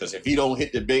after work. Because if he don't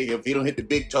hit the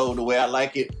big toe the way I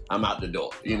like it, I'm out the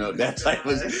door. You know, that type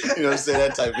of, you know what I'm saying,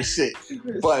 that type of shit.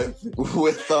 But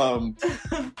with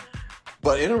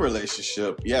but in a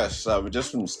relationship, yes,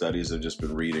 just from studies I've just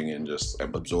been reading and just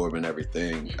absorbing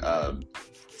everything,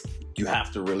 you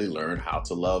have to really learn how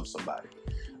to love somebody.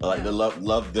 Like to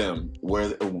love them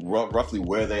roughly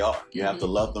where they are. You have to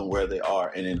love them where they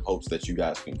are, and in hopes that you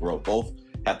guys can grow. Both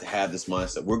have to have this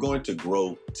mindset. We're going to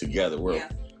grow together. We're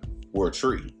a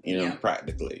tree, you know,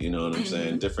 practically. You know what I'm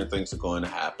saying? Different things are going to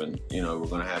happen. You know, we're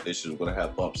going to have issues. We're going to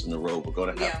have bumps in the road. We're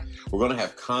going to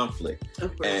have conflict.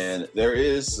 Of course. And there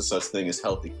is a such thing as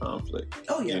healthy conflict.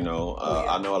 Oh yeah. You know,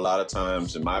 I know a lot of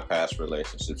times in my past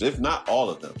relationships, if not all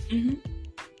of them.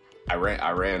 I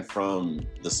ran from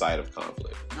the site of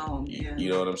conflict. Oh man. You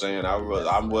know what I'm saying? I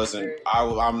wasn't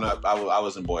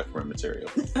boyfriend material.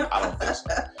 I don't think so.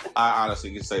 I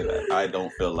honestly can say that. I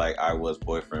don't feel like I was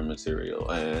boyfriend material,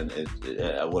 and it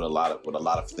with a lot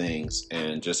of things,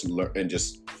 and just learning.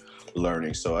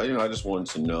 So you know, I just wanted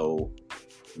to know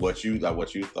what you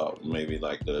thought maybe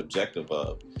like the objective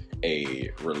of a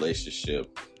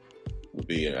relationship would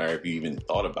be, or if you even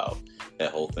thought about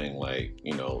that whole thing, like,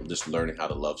 you know, just learning how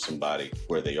to love somebody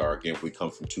where they are. Again, we come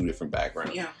from two different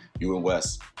backgrounds. Yeah. You and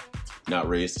Wes, not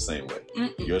raised the same way.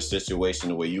 Your situation,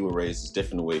 the way you were raised, is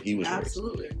different the way he was raised.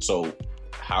 Absolutely. So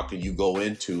how can you go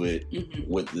into it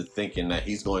with the thinking that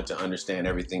he's going to understand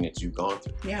everything that you've gone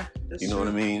through? Yeah, that's true. What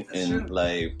I mean? That's true.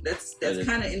 Like that's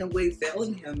kind of in a way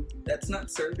failing him. That's not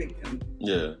serving him.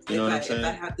 Yeah, you know what I'm saying? If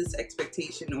I have this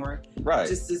expectation or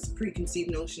just this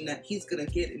preconceived notion that he's gonna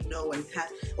get and know and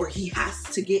he has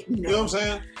to get and know. You know what I'm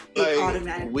saying? Like,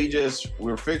 automatically.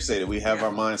 We're fixated. We have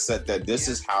our mindset that this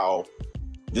is how.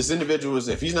 This individual is,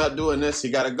 if he's not doing this, he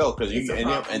got to go.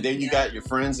 And then you got your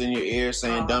friends in your ear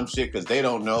saying dumb shit because they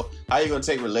don't know. How you going to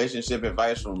take relationship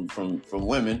advice from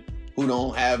women who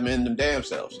don't have men them damn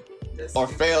selves? or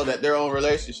failed at their own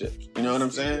relationships. You know what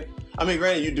I'm saying? I mean,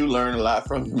 granted, you do learn a lot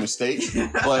from mistakes,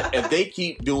 but if they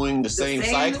keep doing the same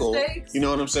cycle, mistakes? You know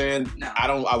what I'm saying? No.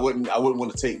 I wouldn't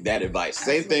want to take that advice.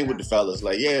 Absolutely. Same thing with the fellas.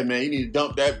 Like, yeah, man, you need to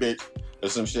dump that bitch or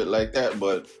some shit like that.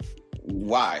 But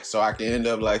why? So I can end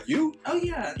up like you? Oh,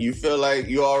 yeah. You feel like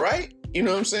you all right? You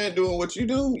know what I'm saying? Doing what you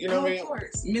do. You know what I mean? Of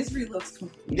course. Misery loves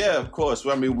company. Yeah, of course.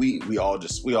 I mean, we all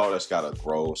just gotta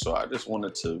grow. So I just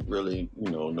wanted to really,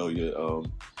 know your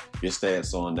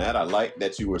stance on that. I like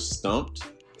that you were stumped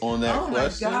on that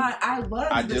question. Oh my God, I was.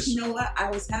 But you know what?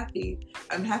 I was happy.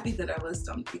 I'm happy that I was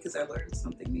stumped because I learned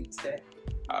something new today.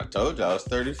 I told you I was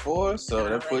 34, so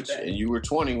that put you, and you were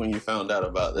 20 when you found out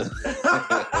about this.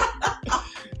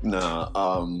 No,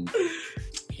 I'll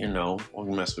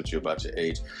mess with you about your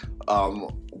age.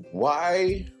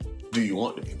 Why do you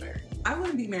want to be married? I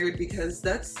want to be married because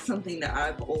that's something that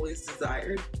I've always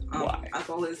desired. Why?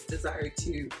 I've always desired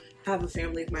to have a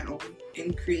family of my own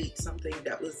and create something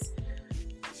that was,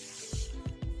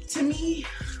 to me,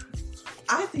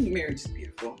 I think marriage is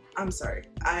beautiful. I'm sorry.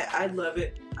 I love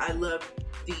it. I love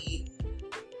the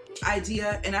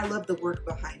idea and I love the work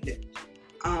behind it.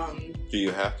 Do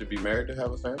you have to be married to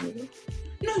have a family?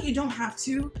 No, you don't have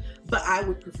to, but I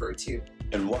would prefer to.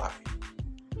 And why?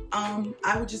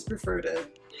 I would just prefer to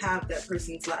have that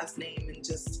person's last name and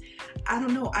just, I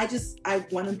don't know. I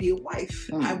want to be a wife.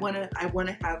 I want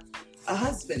to have a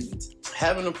husband.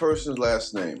 Having a person's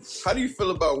last name. How do you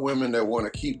feel about women that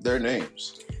want to keep their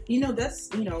names? That's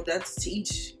to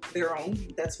each their own.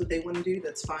 That's what they want to do.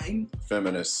 That's fine.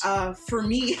 Feminists. For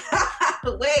me,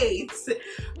 wait.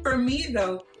 For me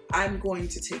though, I'm going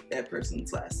to take that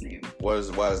person's last name. Why is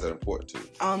that important to you?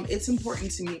 It's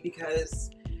important to me because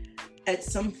at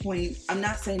some point, I'm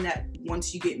not saying that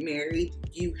once you get married,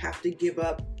 you have to give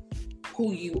up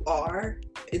who you are.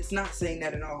 It's not saying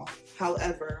that at all.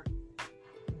 However,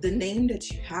 the name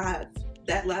that you have,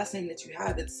 that last name that you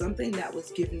have, it's something that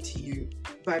was given to you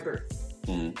by birth.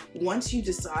 Once you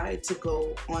decide to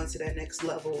go on to that next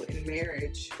level in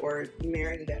marriage or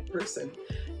marrying that person,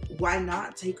 why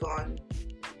not take on,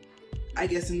 I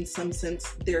guess in some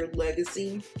sense, their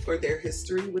legacy or their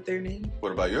history with their name?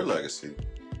 What about your legacy?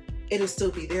 It'll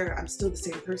still be there. I'm still the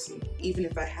same person, even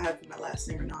if I have my last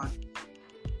name or not.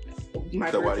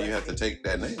 So why do you have to take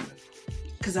that name?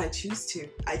 Because I choose to.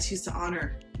 I choose to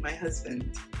honor my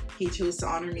husband. He chose to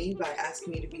honor me by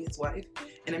asking me to be his wife,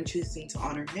 and I'm choosing to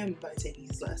honor him by taking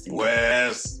his last name.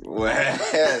 Wes,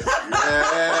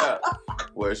 yeah.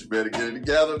 Wes, you better get it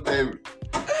together, baby.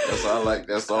 That's all I like.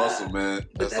 That's awesome, man.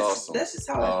 That's awesome. That's just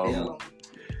how I feel.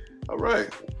 All right.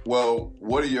 Well,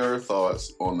 what are your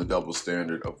thoughts on the double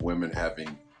standard of women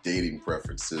having dating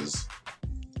preferences,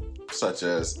 such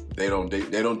as they don't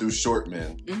do short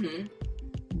men,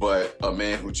 but a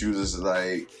man who chooses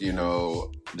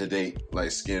to date like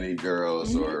skinny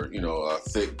girls or a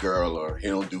thick girl, or he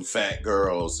don't do fat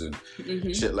girls and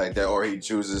shit like that, or he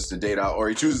chooses to date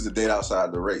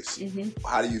outside the race.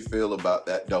 How do you feel about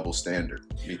that double standard?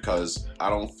 Because I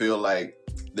don't feel like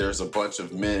there's a bunch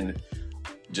of men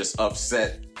just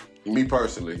upset. Me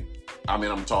personally, I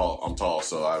mean, I'm tall,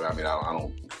 so I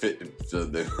don't fit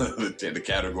the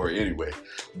category anyway.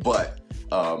 But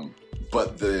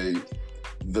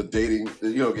the dating,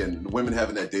 again, women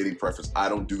having that dating preference. I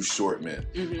don't do short men.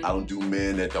 I don't do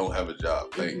men that don't have a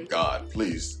job. Thank God,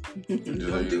 please.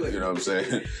 Don't do it. You know what I'm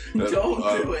saying?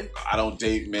 Don't do it. I don't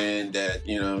date men that,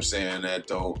 that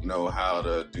don't know how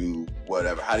to do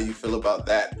whatever. How do you feel about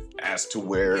that? As to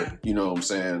where,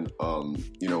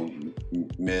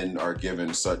 men are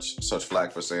given such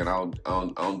flack for saying I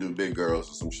don't do big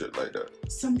girls or some shit like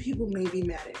that. Some people may be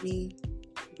mad at me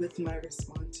with my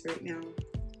response right now,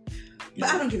 but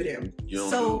I don't give a damn. You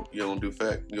don't do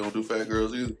fat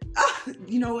girls either.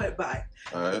 You know what? Bye.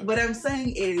 All right. What I'm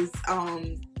saying is,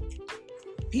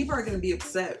 people are going to be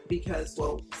upset because,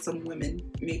 some women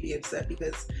may be upset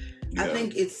because I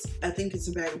think it's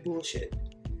a bag of bullshit.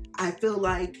 I feel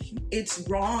like it's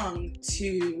wrong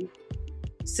to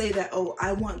say that,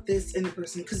 I want this in the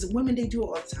person, because women, they do it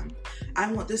all the time.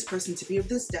 I want this person to be of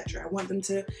this stature. I want them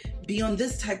to be on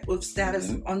this type of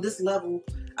status, on this level.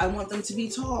 I want them to be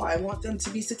tall. I want them to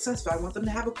be successful. I want them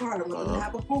to have a car. I want them to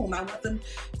have a home. I want them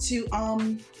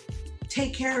to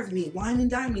take care of me, wine and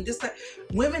dine me. Just like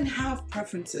women have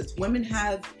preferences. Women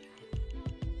have,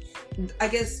 I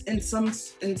guess, in some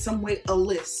way, a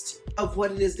list of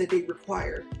what it is that they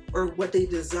require or what they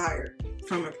desire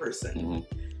from a person.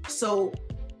 So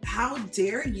how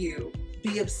dare you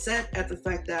be upset at the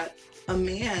fact that a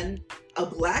man, a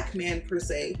black man per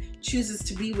se, chooses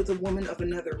to be with a woman of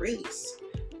another race?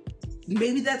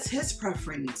 Maybe that's his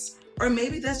preference, Or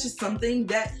maybe that's just something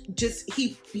that just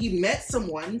he met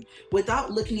someone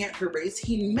without looking at her race.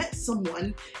 He met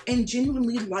someone and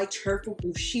genuinely liked her for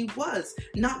who she was,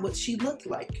 not what she looked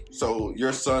like. So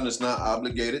your son is not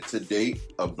obligated to date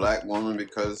a black woman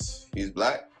because he's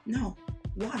black? No.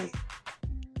 Why?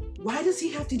 Why does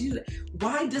he have to do that?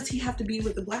 Why does he have to be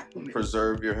with a black woman?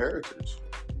 Preserve your heritage.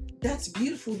 That's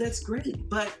beautiful. That's great.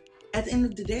 But at the end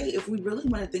of the day, if we really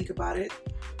want to think about it,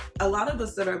 a lot of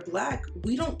us that are black,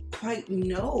 we don't quite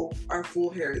know our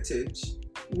full heritage.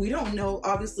 We don't know.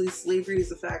 Obviously, slavery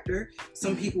is a factor.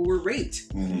 Some people were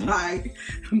raped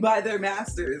by their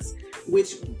masters,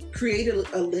 which created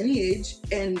a lineage,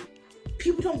 and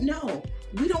people don't know.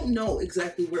 We don't know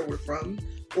exactly where we're from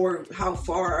or how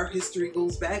far our history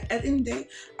goes back. At the end of the day,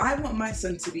 I want my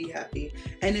son to be happy.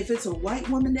 And if it's a white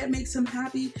woman that makes him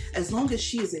happy, as long as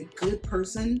she is a good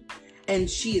person and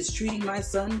she is treating my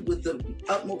son with the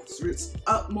utmost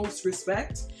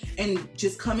respect and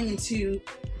just coming into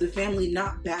the family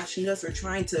not bashing us or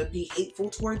trying to be hateful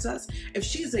towards us, if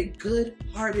she is a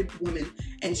good-hearted woman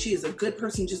and she is a good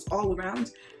person just all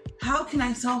around, how can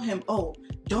I tell him, oh,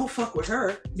 don't fuck with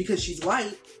her because she's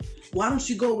white? Why don't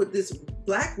you go with this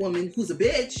black woman who's a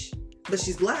bitch, but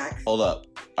she's black? Hold up.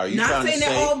 Are you not trying saying to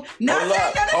say... That all, not hold saying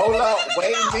up. That, Hold up.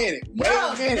 Wait a minute. Wait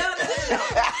a minute. No.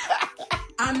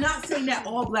 I'm not saying that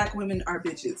all black women are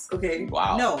bitches, okay?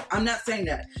 Wow. No, I'm not saying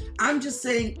that. I'm just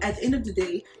saying at the end of the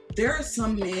day, there are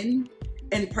some men,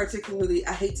 and particularly,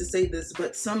 I hate to say this,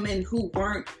 but some men who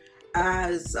weren't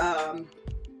as,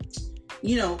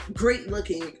 great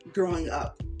looking growing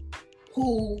up,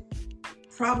 who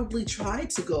probably tried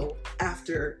to go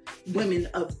after women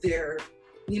of their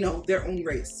own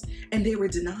race, and they were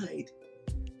denied.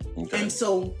 Okay. And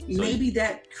so maybe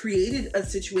that created a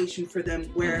situation for them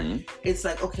where it's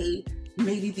like, okay,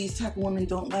 maybe these type of women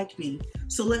don't like me,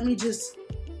 so let me just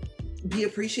be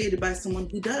appreciated by someone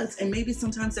who does. And maybe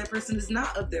sometimes that person is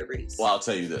not of their race. Well, I'll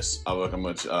tell you this. I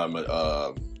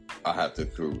have to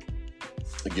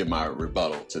give my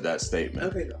rebuttal to that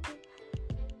statement. Okay,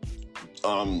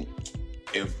 go.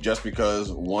 If just because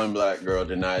one black girl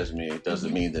denies me, it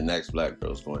doesn't mean the next black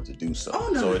girl is going to do so. Oh,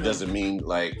 no, so it doesn't mean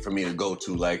like for me to go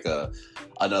to like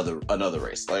another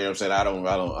race. Like, you know what I'm saying? I don't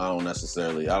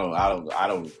necessarily I don't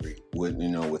agree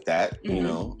with that.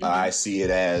 I see it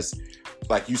as,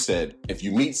 like you said, if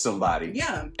you meet somebody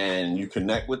and you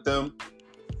connect with them,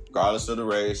 regardless of the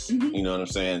race, you know what I'm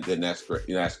saying, then that's great.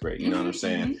 That's great. You know what I'm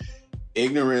saying?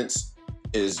 Ignorance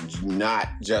is not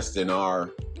just in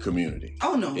our community.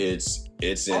 Oh no.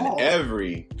 It's in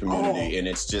every community, and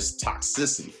it's just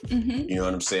toxicity. You know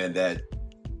what I'm saying? That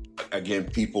again,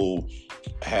 people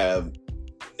have,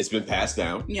 it's been passed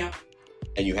down. Yeah.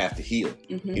 And you have to heal.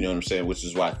 You know what I'm saying? Which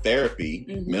is why therapy,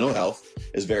 mental health,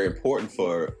 is very important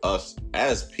for us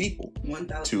as people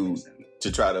 1,000%.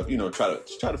 To try to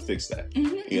fix that.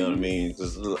 You know what I mean?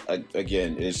 Because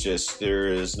again, it's just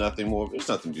there's nothing wrong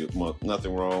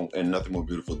and nothing more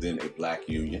beautiful than a black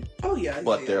union. Oh yeah.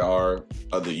 But there are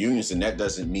other unions, and that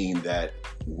doesn't mean that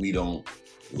we don't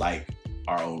like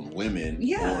our own women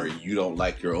or you don't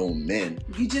like your own men.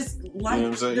 You just like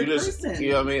the person.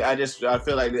 You know what I mean? I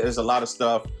feel like there's a lot of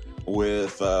stuff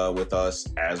with us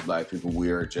as black people. We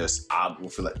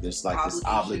feel like there's like this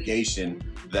obligation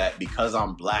that because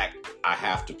I'm black, I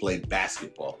have to play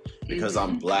basketball. Because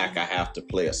I'm black, I have to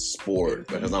play a sport.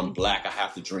 Because I'm black, I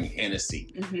have to drink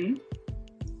Hennessy.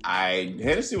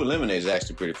 Hennessy with lemonade is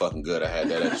actually pretty fucking good. I had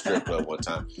that at a strip club one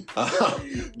time.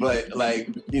 But like,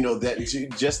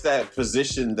 that just that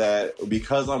position that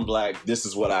because I'm black, this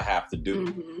is what I have to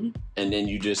do. And then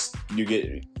you get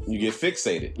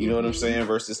fixated. You know what I'm saying?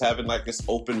 Versus having like this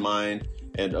open mind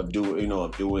and of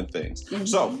doing things.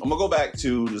 So I'm gonna go back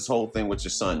to this whole thing with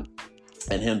your son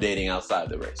and him dating outside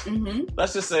the race.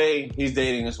 Let's just say he's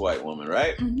dating this white woman,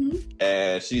 right?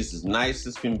 And she's as nice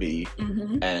as can be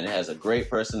and has a great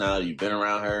personality. You've been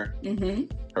around her.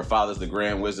 Her father's the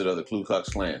Grand Wizard of the Ku Klux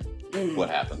Klan. What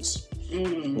happens?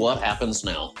 What happens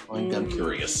now? I'm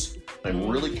curious. I'm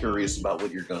really curious about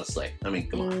what you're gonna say. I mean,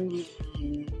 come on.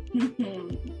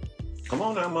 Come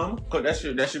on now, Mama. That's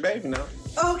your baby now.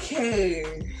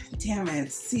 Okay. Damn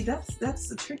it. See,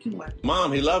 that's a tricky one.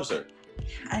 Mom, he loves her.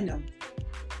 I know.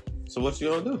 So what you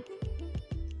gonna do?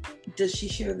 Does she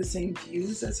share the same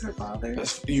views as her father?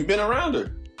 You've been around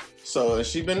her. So has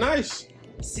she been nice?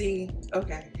 See,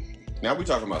 okay. Now we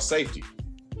talking about safety.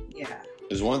 Yeah.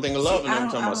 There's one thing I love, and I'm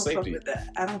talking about safety.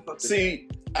 I don't fuck with that.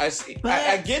 I see.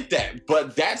 I get that,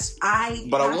 but I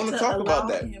want to talk about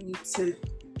that.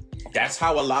 That's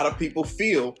how a lot of people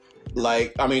feel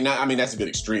Like, I mean, that's a bit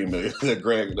extreme, the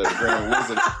grand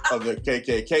wizard of the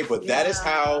KKK, but that is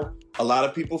how a lot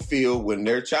of people feel when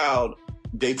their child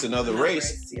dates another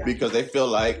race because they feel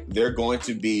like they're going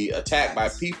to be attacked by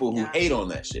people who hate on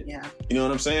that shit. Yeah. You know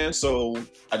what I'm saying? So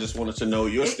I just wanted to know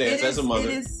your stance as a mother.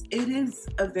 It is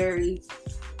a very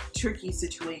tricky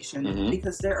situation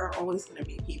because there are always going to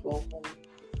be people who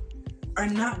are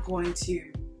not going to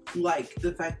like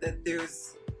the fact that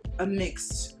there's a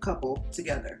mixed couple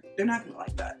together. They're not going to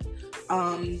like that.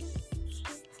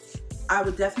 I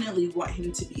would definitely want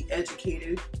him to be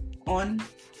educated on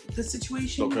the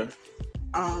situation. Okay.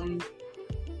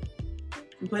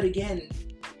 But again,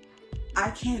 I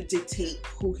can't dictate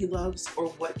who he loves or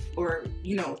what, or,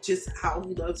 you know, just how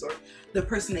he loves or the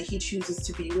person that he chooses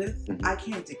to be with. I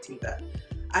can't dictate that.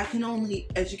 I can only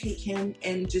educate him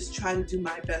and just try to do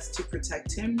my best to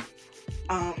protect him.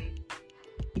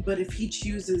 But if he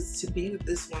chooses to be with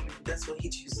this woman, that's what he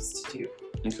chooses to do.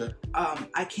 Okay.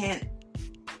 I can't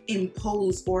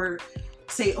impose or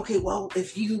say, okay, well,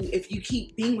 if you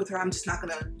keep being with her, I'm just not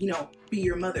gonna, you know, be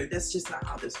your mother. That's just not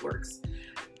how this works.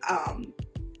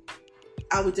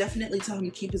 I would definitely tell him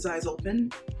to keep his eyes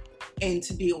open and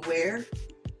to be aware.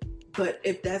 But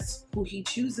if that's who he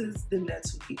chooses, then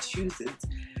that's who he chooses.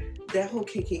 That whole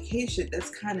KKK shit, that's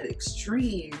kind of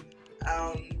extreme.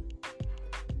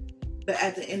 But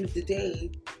at the end of the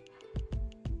day,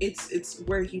 it's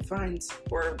where he finds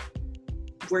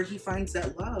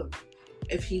that love.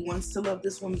 If he wants to love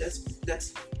this woman,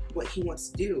 that's what he wants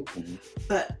to do.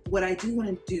 But what I do want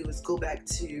to do is go back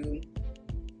to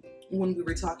when we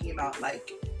were talking about,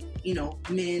 like, you know,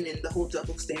 men and the whole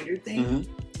double standard thing.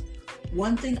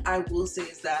 One thing I will say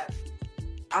is that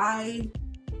I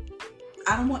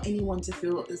don't want anyone to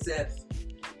feel as if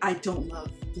I don't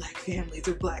love black families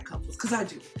or black couples, because I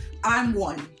do. I'm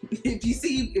one. If you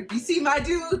see my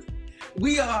dude,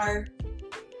 we are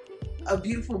a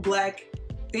beautiful black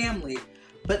family.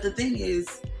 But the thing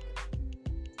is,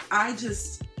 I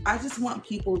just want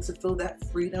people to feel that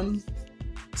freedom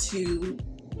to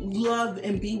love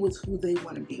and be with who they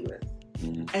want to be with.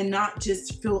 And not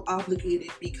just feel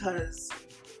obligated because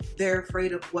they're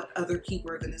afraid of what other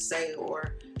people are going to say,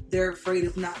 or they're afraid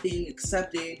of not being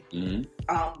accepted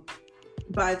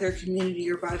by their community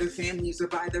or by their families or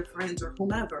by their friends or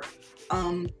whomever.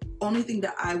 Only thing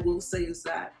that I will say is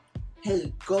that,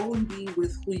 hey, go and be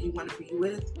with who you want to be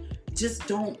with. Just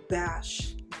don't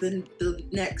bash the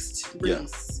next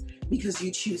race because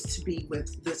you choose to be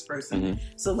with this person.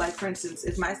 So, like, for instance,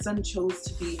 if my son chose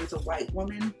to be with a white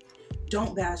woman,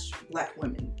 don't bash black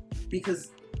women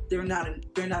because they're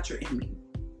not your enemy.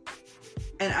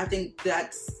 And I think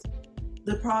that's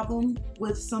the problem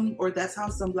with that's how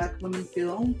some black women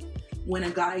feel. When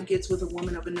a guy gets with a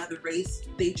woman of another race,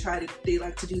 they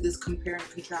like to do this compare and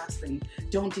contrast thing.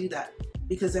 Don't do that,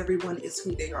 because everyone is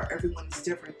who they are. Everyone is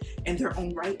different in their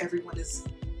own right. Everyone is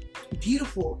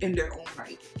beautiful in their own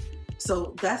right.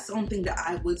 So that's the only thing that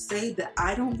I would say that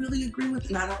I don't really agree with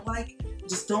and I don't like.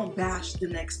 Just don't bash the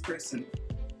next person.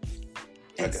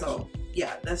 And so,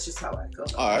 yeah, that's just how I feel.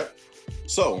 All right.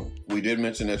 So, we did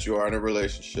mention that you are in a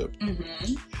relationship.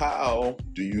 How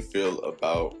do you feel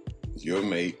about your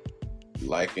mate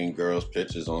liking girls'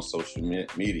 pictures on social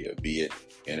media, be it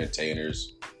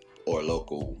entertainers or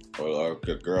local or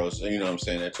girls, you know what I'm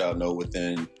saying, that y'all know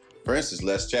within, for instance,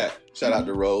 Let's Chat. Shout out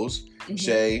to Rose,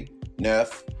 Shay,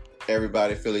 Neff,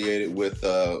 everybody affiliated with,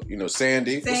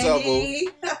 Sandy. What's up,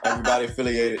 boo? Everybody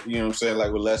affiliated, you know what I'm saying,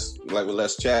 like with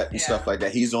Let's Chat and stuff like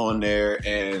that. He's on there,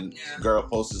 and girl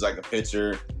posts like a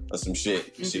picture of some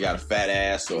shit. She got a fat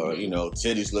ass, or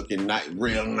titties looking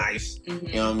real nice.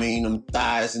 You know what I mean? Them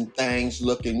thighs and things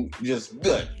looking just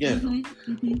good.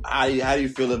 How do you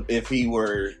feel if he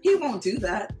were? He won't do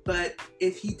that, but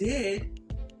if he did,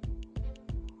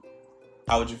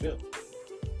 how would you feel?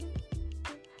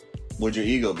 Would your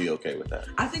ego be okay with that?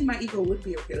 I think my ego would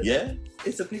be okay with that.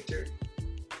 It's a picture.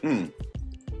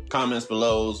 Comments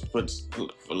below, put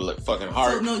fucking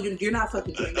heart. So no, you're not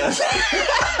fucking doing that.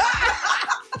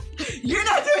 You're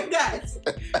not doing that.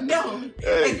 No.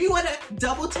 Hey. If you want to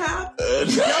double tap,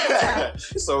 double tap.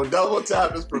 So double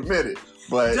tap is permitted.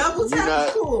 But double tap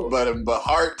is cool. But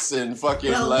hearts and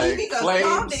fucking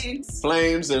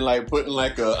flames and like putting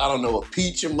like a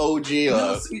peach emoji.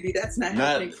 No, sweetie, that's not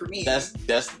happening for me. That's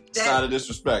not a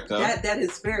disrespect, huh? That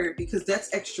is fair, because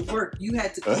that's extra work. You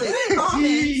had to click comments.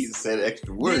 You said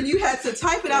extra work. Then you had to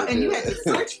type it out and you had to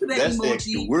search for that that's emoji.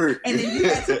 Extra work. And then you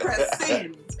had to press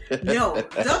send. No,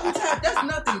 double tap, that's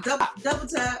nothing. Double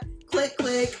tap. Click,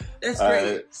 that's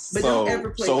great. Right. But don't ever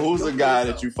play. So who's the guy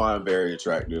that you find very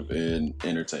attractive in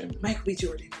entertainment? Michael B.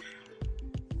 Jordan.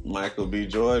 Michael B.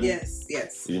 Jordan?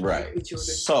 Yes. You're right.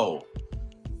 So,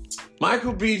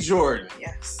 Michael B. Jordan.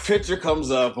 Yes. Picture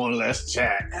comes up on Let's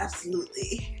Chat.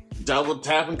 Absolutely. Double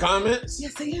tapping comments?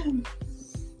 Yes, I am.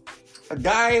 A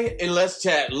guy in Let's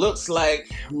Chat looks like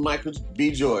Michael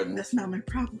B. Jordan. That's not my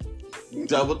problem.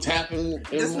 Double tapping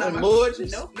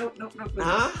emojis? Nope.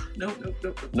 Huh? Nope.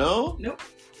 No? Nope.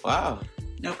 Wow.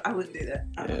 Nope, I wouldn't do that.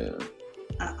 Yeah.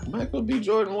 Michael B.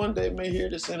 Jordan one day may hear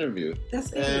this interview. That's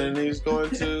good. And he's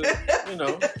going to,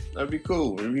 that'd be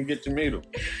cool. We can get to meet him.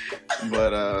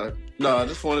 But no, I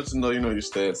just wanted to know, your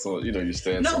stance on, your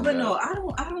stance. No, on but that. no, I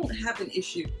don't have an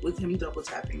issue with him double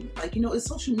tapping. Like, it's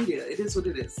social media. It is what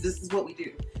it is. This is what we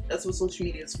do. That's what social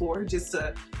media is for. Just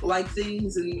to like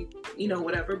things and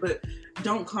whatever. But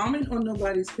don't comment on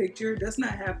nobody's picture. That's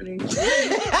not happening.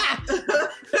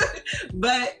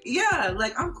 But yeah,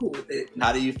 like I'm cool with it.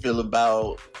 How do you feel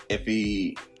about if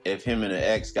him and an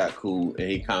ex got cool and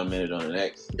he commented on an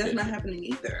ex? That's not happening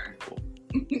either.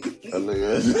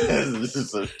 This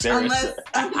is a terrorist.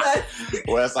 Unless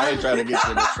Wes, I ain't trying to get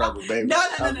you into trouble, baby. No.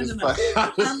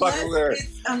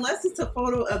 Unless it's a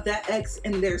photo of that ex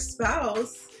and their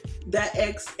spouse, that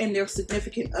ex and their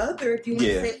significant other. If you want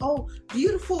to say, "Oh,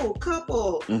 beautiful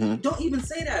couple," don't even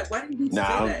say that. Why do you need to say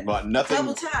that? But nothing.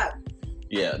 Double tap.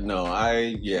 Yeah, no,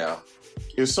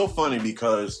 It's so funny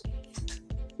because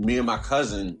me and my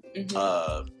cousin,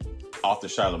 author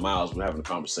Charlotte Miles, were having a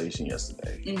conversation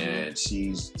yesterday, and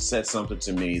she said something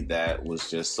to me that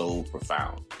was just so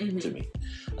profound to me.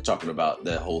 Talking about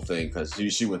that whole thing because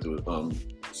she went through a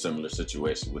similar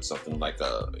situation with something like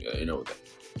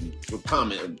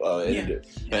comment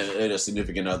and a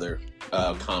significant other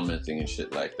commenting and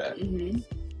shit like that.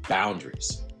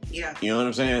 Boundaries. Yeah. You know what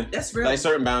I'm saying? That's real. Like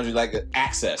certain boundaries, like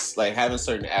access, like having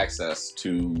certain access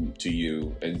to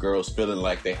you, and girls feeling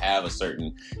like they have a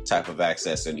certain type of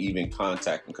access, and even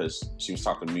contacting, because she was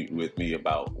talking with me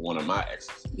about one of my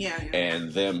exes. Yeah.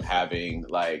 And them having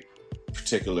like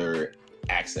particular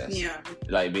access. Yeah.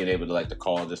 Like being able to like to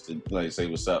call just to like say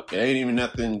what's up. It ain't even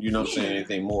nothing, saying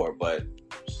anything more, but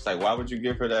it's like, why would you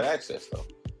give her that access though?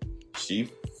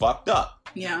 She fucked up.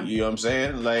 Yeah. You know what I'm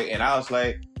saying? Like, and I was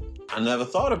like, I never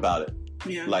thought about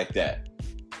it like that.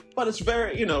 But it's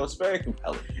very, it's very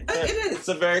compelling. It is. It's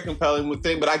a very compelling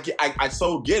thing, but I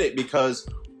so get it because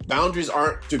boundaries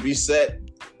aren't to be set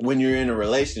when you're in a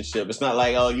relationship. It's not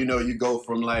like, you go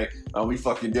from like, we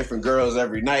fucking different girls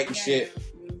every night and shit.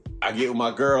 I get with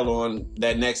my girl on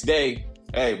that next day.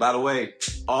 Hey, by the way,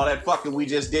 all that fucking we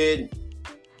just did,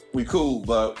 we cool,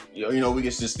 but we can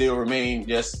just still remain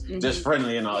just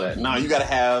friendly and all that. Now you gotta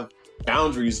have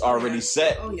boundaries already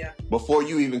set before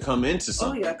you even come into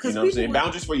something. You know what I'm saying?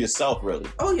 Boundaries for yourself, really.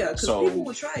 Oh yeah, because people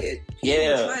will try it.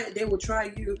 They will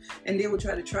try you, and they will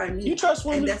try to try me. You trust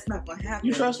women? And that's not gonna happen.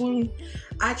 You trust women?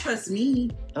 I trust me.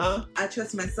 Huh? I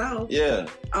trust myself. Yeah.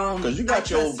 Because you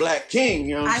got your old black king.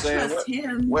 You know what I'm saying? I trust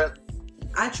him. What?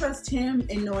 I trust him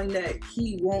in knowing that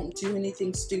he won't do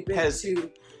anything stupid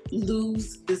to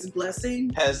lose this blessing.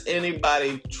 Has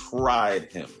anybody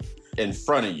tried him in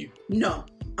front of you? No.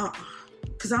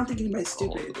 Because I don't think anybody's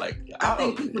stupid. I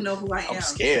think people know who I am. I'm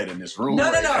scared in this room. No.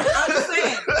 I'm just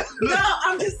saying.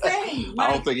 I'm just saying.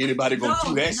 I don't think anybody gonna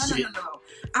do that shit. No.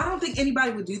 I don't think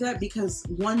anybody would do that because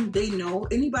one, they know.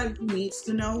 Anybody who needs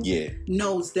to know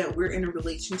knows that we're in a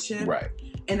relationship. Right.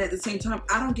 And at the same time,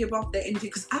 I don't give off that energy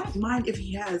because I don't mind if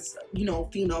he has,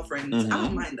 female friends. I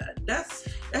don't mind that.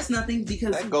 That's nothing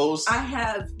because that goes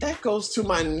to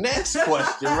my next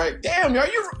question, right? Damn,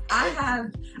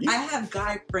 I have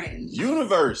guy friends.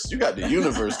 Universe. You got the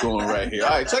universe going right here. All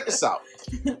right, check this out.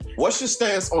 What's your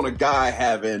stance on a guy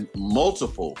having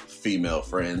multiple female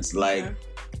friends, like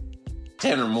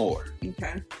 10 or more?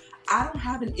 Okay. I don't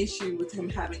have an issue with him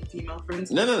having female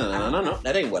friends. No.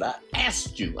 That ain't what I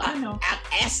asked you. I know. I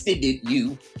asked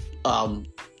you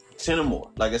 10 or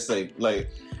more. Like I say, like.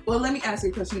 Well, let me ask you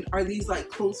a question. Are these like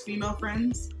close female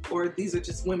friends, or these are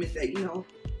just women that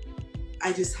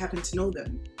I just happen to know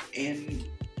them, and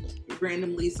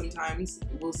randomly sometimes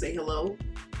we'll say hello.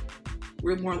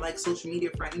 We're more like social media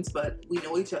friends, but we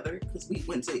know each other because we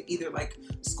went to either like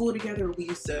school together or we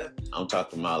used to. I'm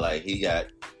talking about like he got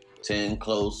 10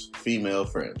 close female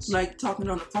friends. Like talking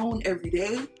on the phone every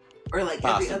day or like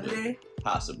every other day?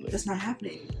 Possibly. That's not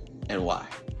happening. And why?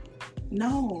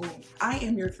 No, I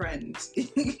am your friend.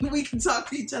 We can talk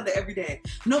to each other every day.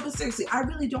 No, but seriously, I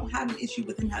really don't have an issue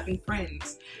with him having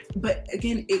friends. But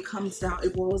again, it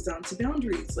boils down to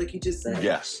boundaries, like you just said.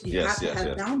 Yes, you have to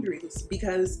have boundaries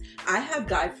because I have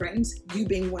guy friends, you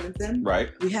being one of them. Right.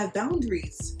 We have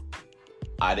boundaries.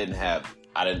 I didn't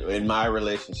in my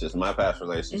relationships, my past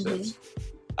relationships,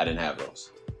 I didn't have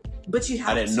those. But you have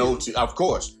to. I didn't know to. Of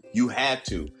course, you had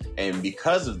to. And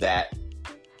because of that,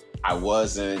 I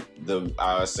wasn't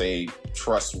I would say,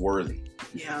 trustworthy.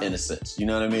 Yeah. In a sense. You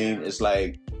know what I mean? It's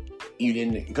like, you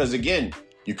didn't, because again,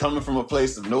 you're coming from a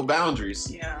place of no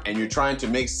boundaries. Yeah. And you're trying to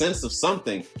make sense of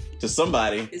something to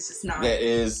somebody. It's just not. That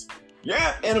is,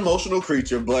 an emotional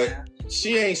creature, but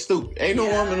she ain't stupid. Ain't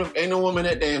no woman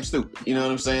that damn stupid. You know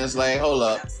what I'm saying? It's like, hold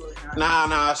up.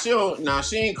 Absolutely not.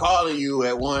 She ain't calling you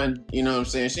at 1, you know what I'm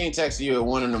saying? She ain't texting you at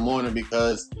 1 in the morning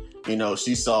because, you know,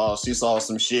 she saw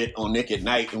some shit on Nick at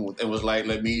Night and was like,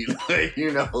 let me,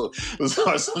 you know,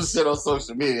 saw some shit on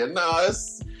social media. No,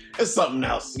 it's something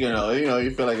else, you know,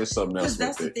 you feel like it's something else. Because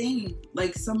that's the thing.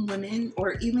 Like, some women,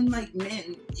 or even like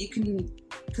men, you can,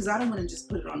 because I don't want to just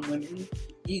put it on women,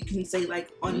 you can say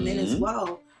like on men as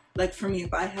well. Like, for me,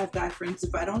 if I have guy friends,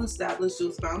 if I don't establish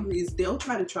those boundaries, they'll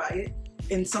try to try it.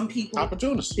 And some people,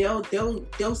 opportunists,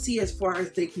 they'll see as far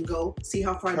as they can go, see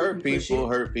how far hurt they can push it.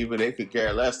 Hurt people. They could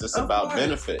care less. It's about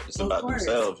benefit. It's about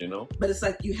themselves, you know. But it's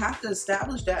like, you have to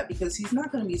establish that, because he's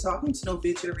not going to be talking to no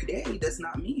bitch every day. That's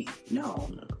not me. No.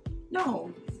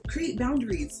 Create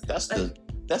boundaries. That's the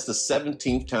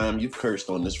 17th time you've cursed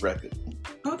on this record.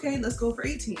 Okay, let's go for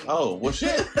 18. Oh, well,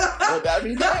 shit. Well, that'd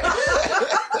be that.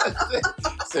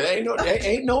 So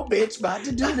ain't no bitch about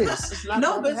to do this.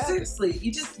 No, but seriously,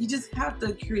 you just have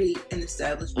to create and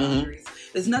establish boundaries.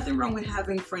 There's nothing wrong with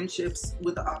having friendships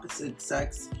with the opposite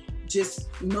sex. Just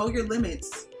know your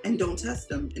limits and don't test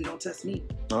them, and don't test me.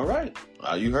 All right,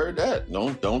 you heard that.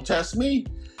 Don't test me.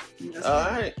 All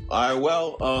right.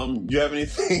 Well, you have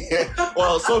anything?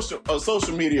 Well,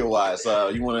 social media wise,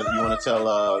 you want to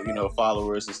tell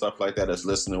followers and stuff like that that's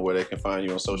listening where they can find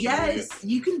you on social media? Yes,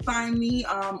 you can find me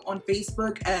on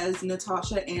Facebook as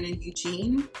Natasha Anna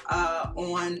Eugene.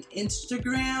 On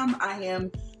Instagram, I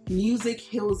am Music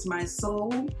Heals My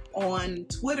Soul. On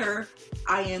Twitter,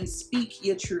 I am Speak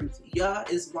Your Truth. Ya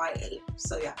is YA.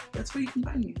 So yeah, that's where you can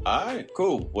find me. All right,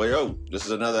 cool. Well, this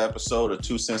is another episode of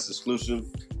 2 Cents Exclusive.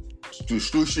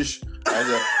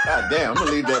 God damn, I'm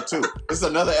gonna leave that too. This is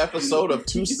another episode of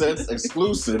 2 Cents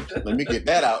Exclusive. Let me get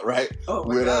that out right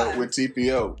with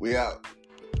TPO. We out.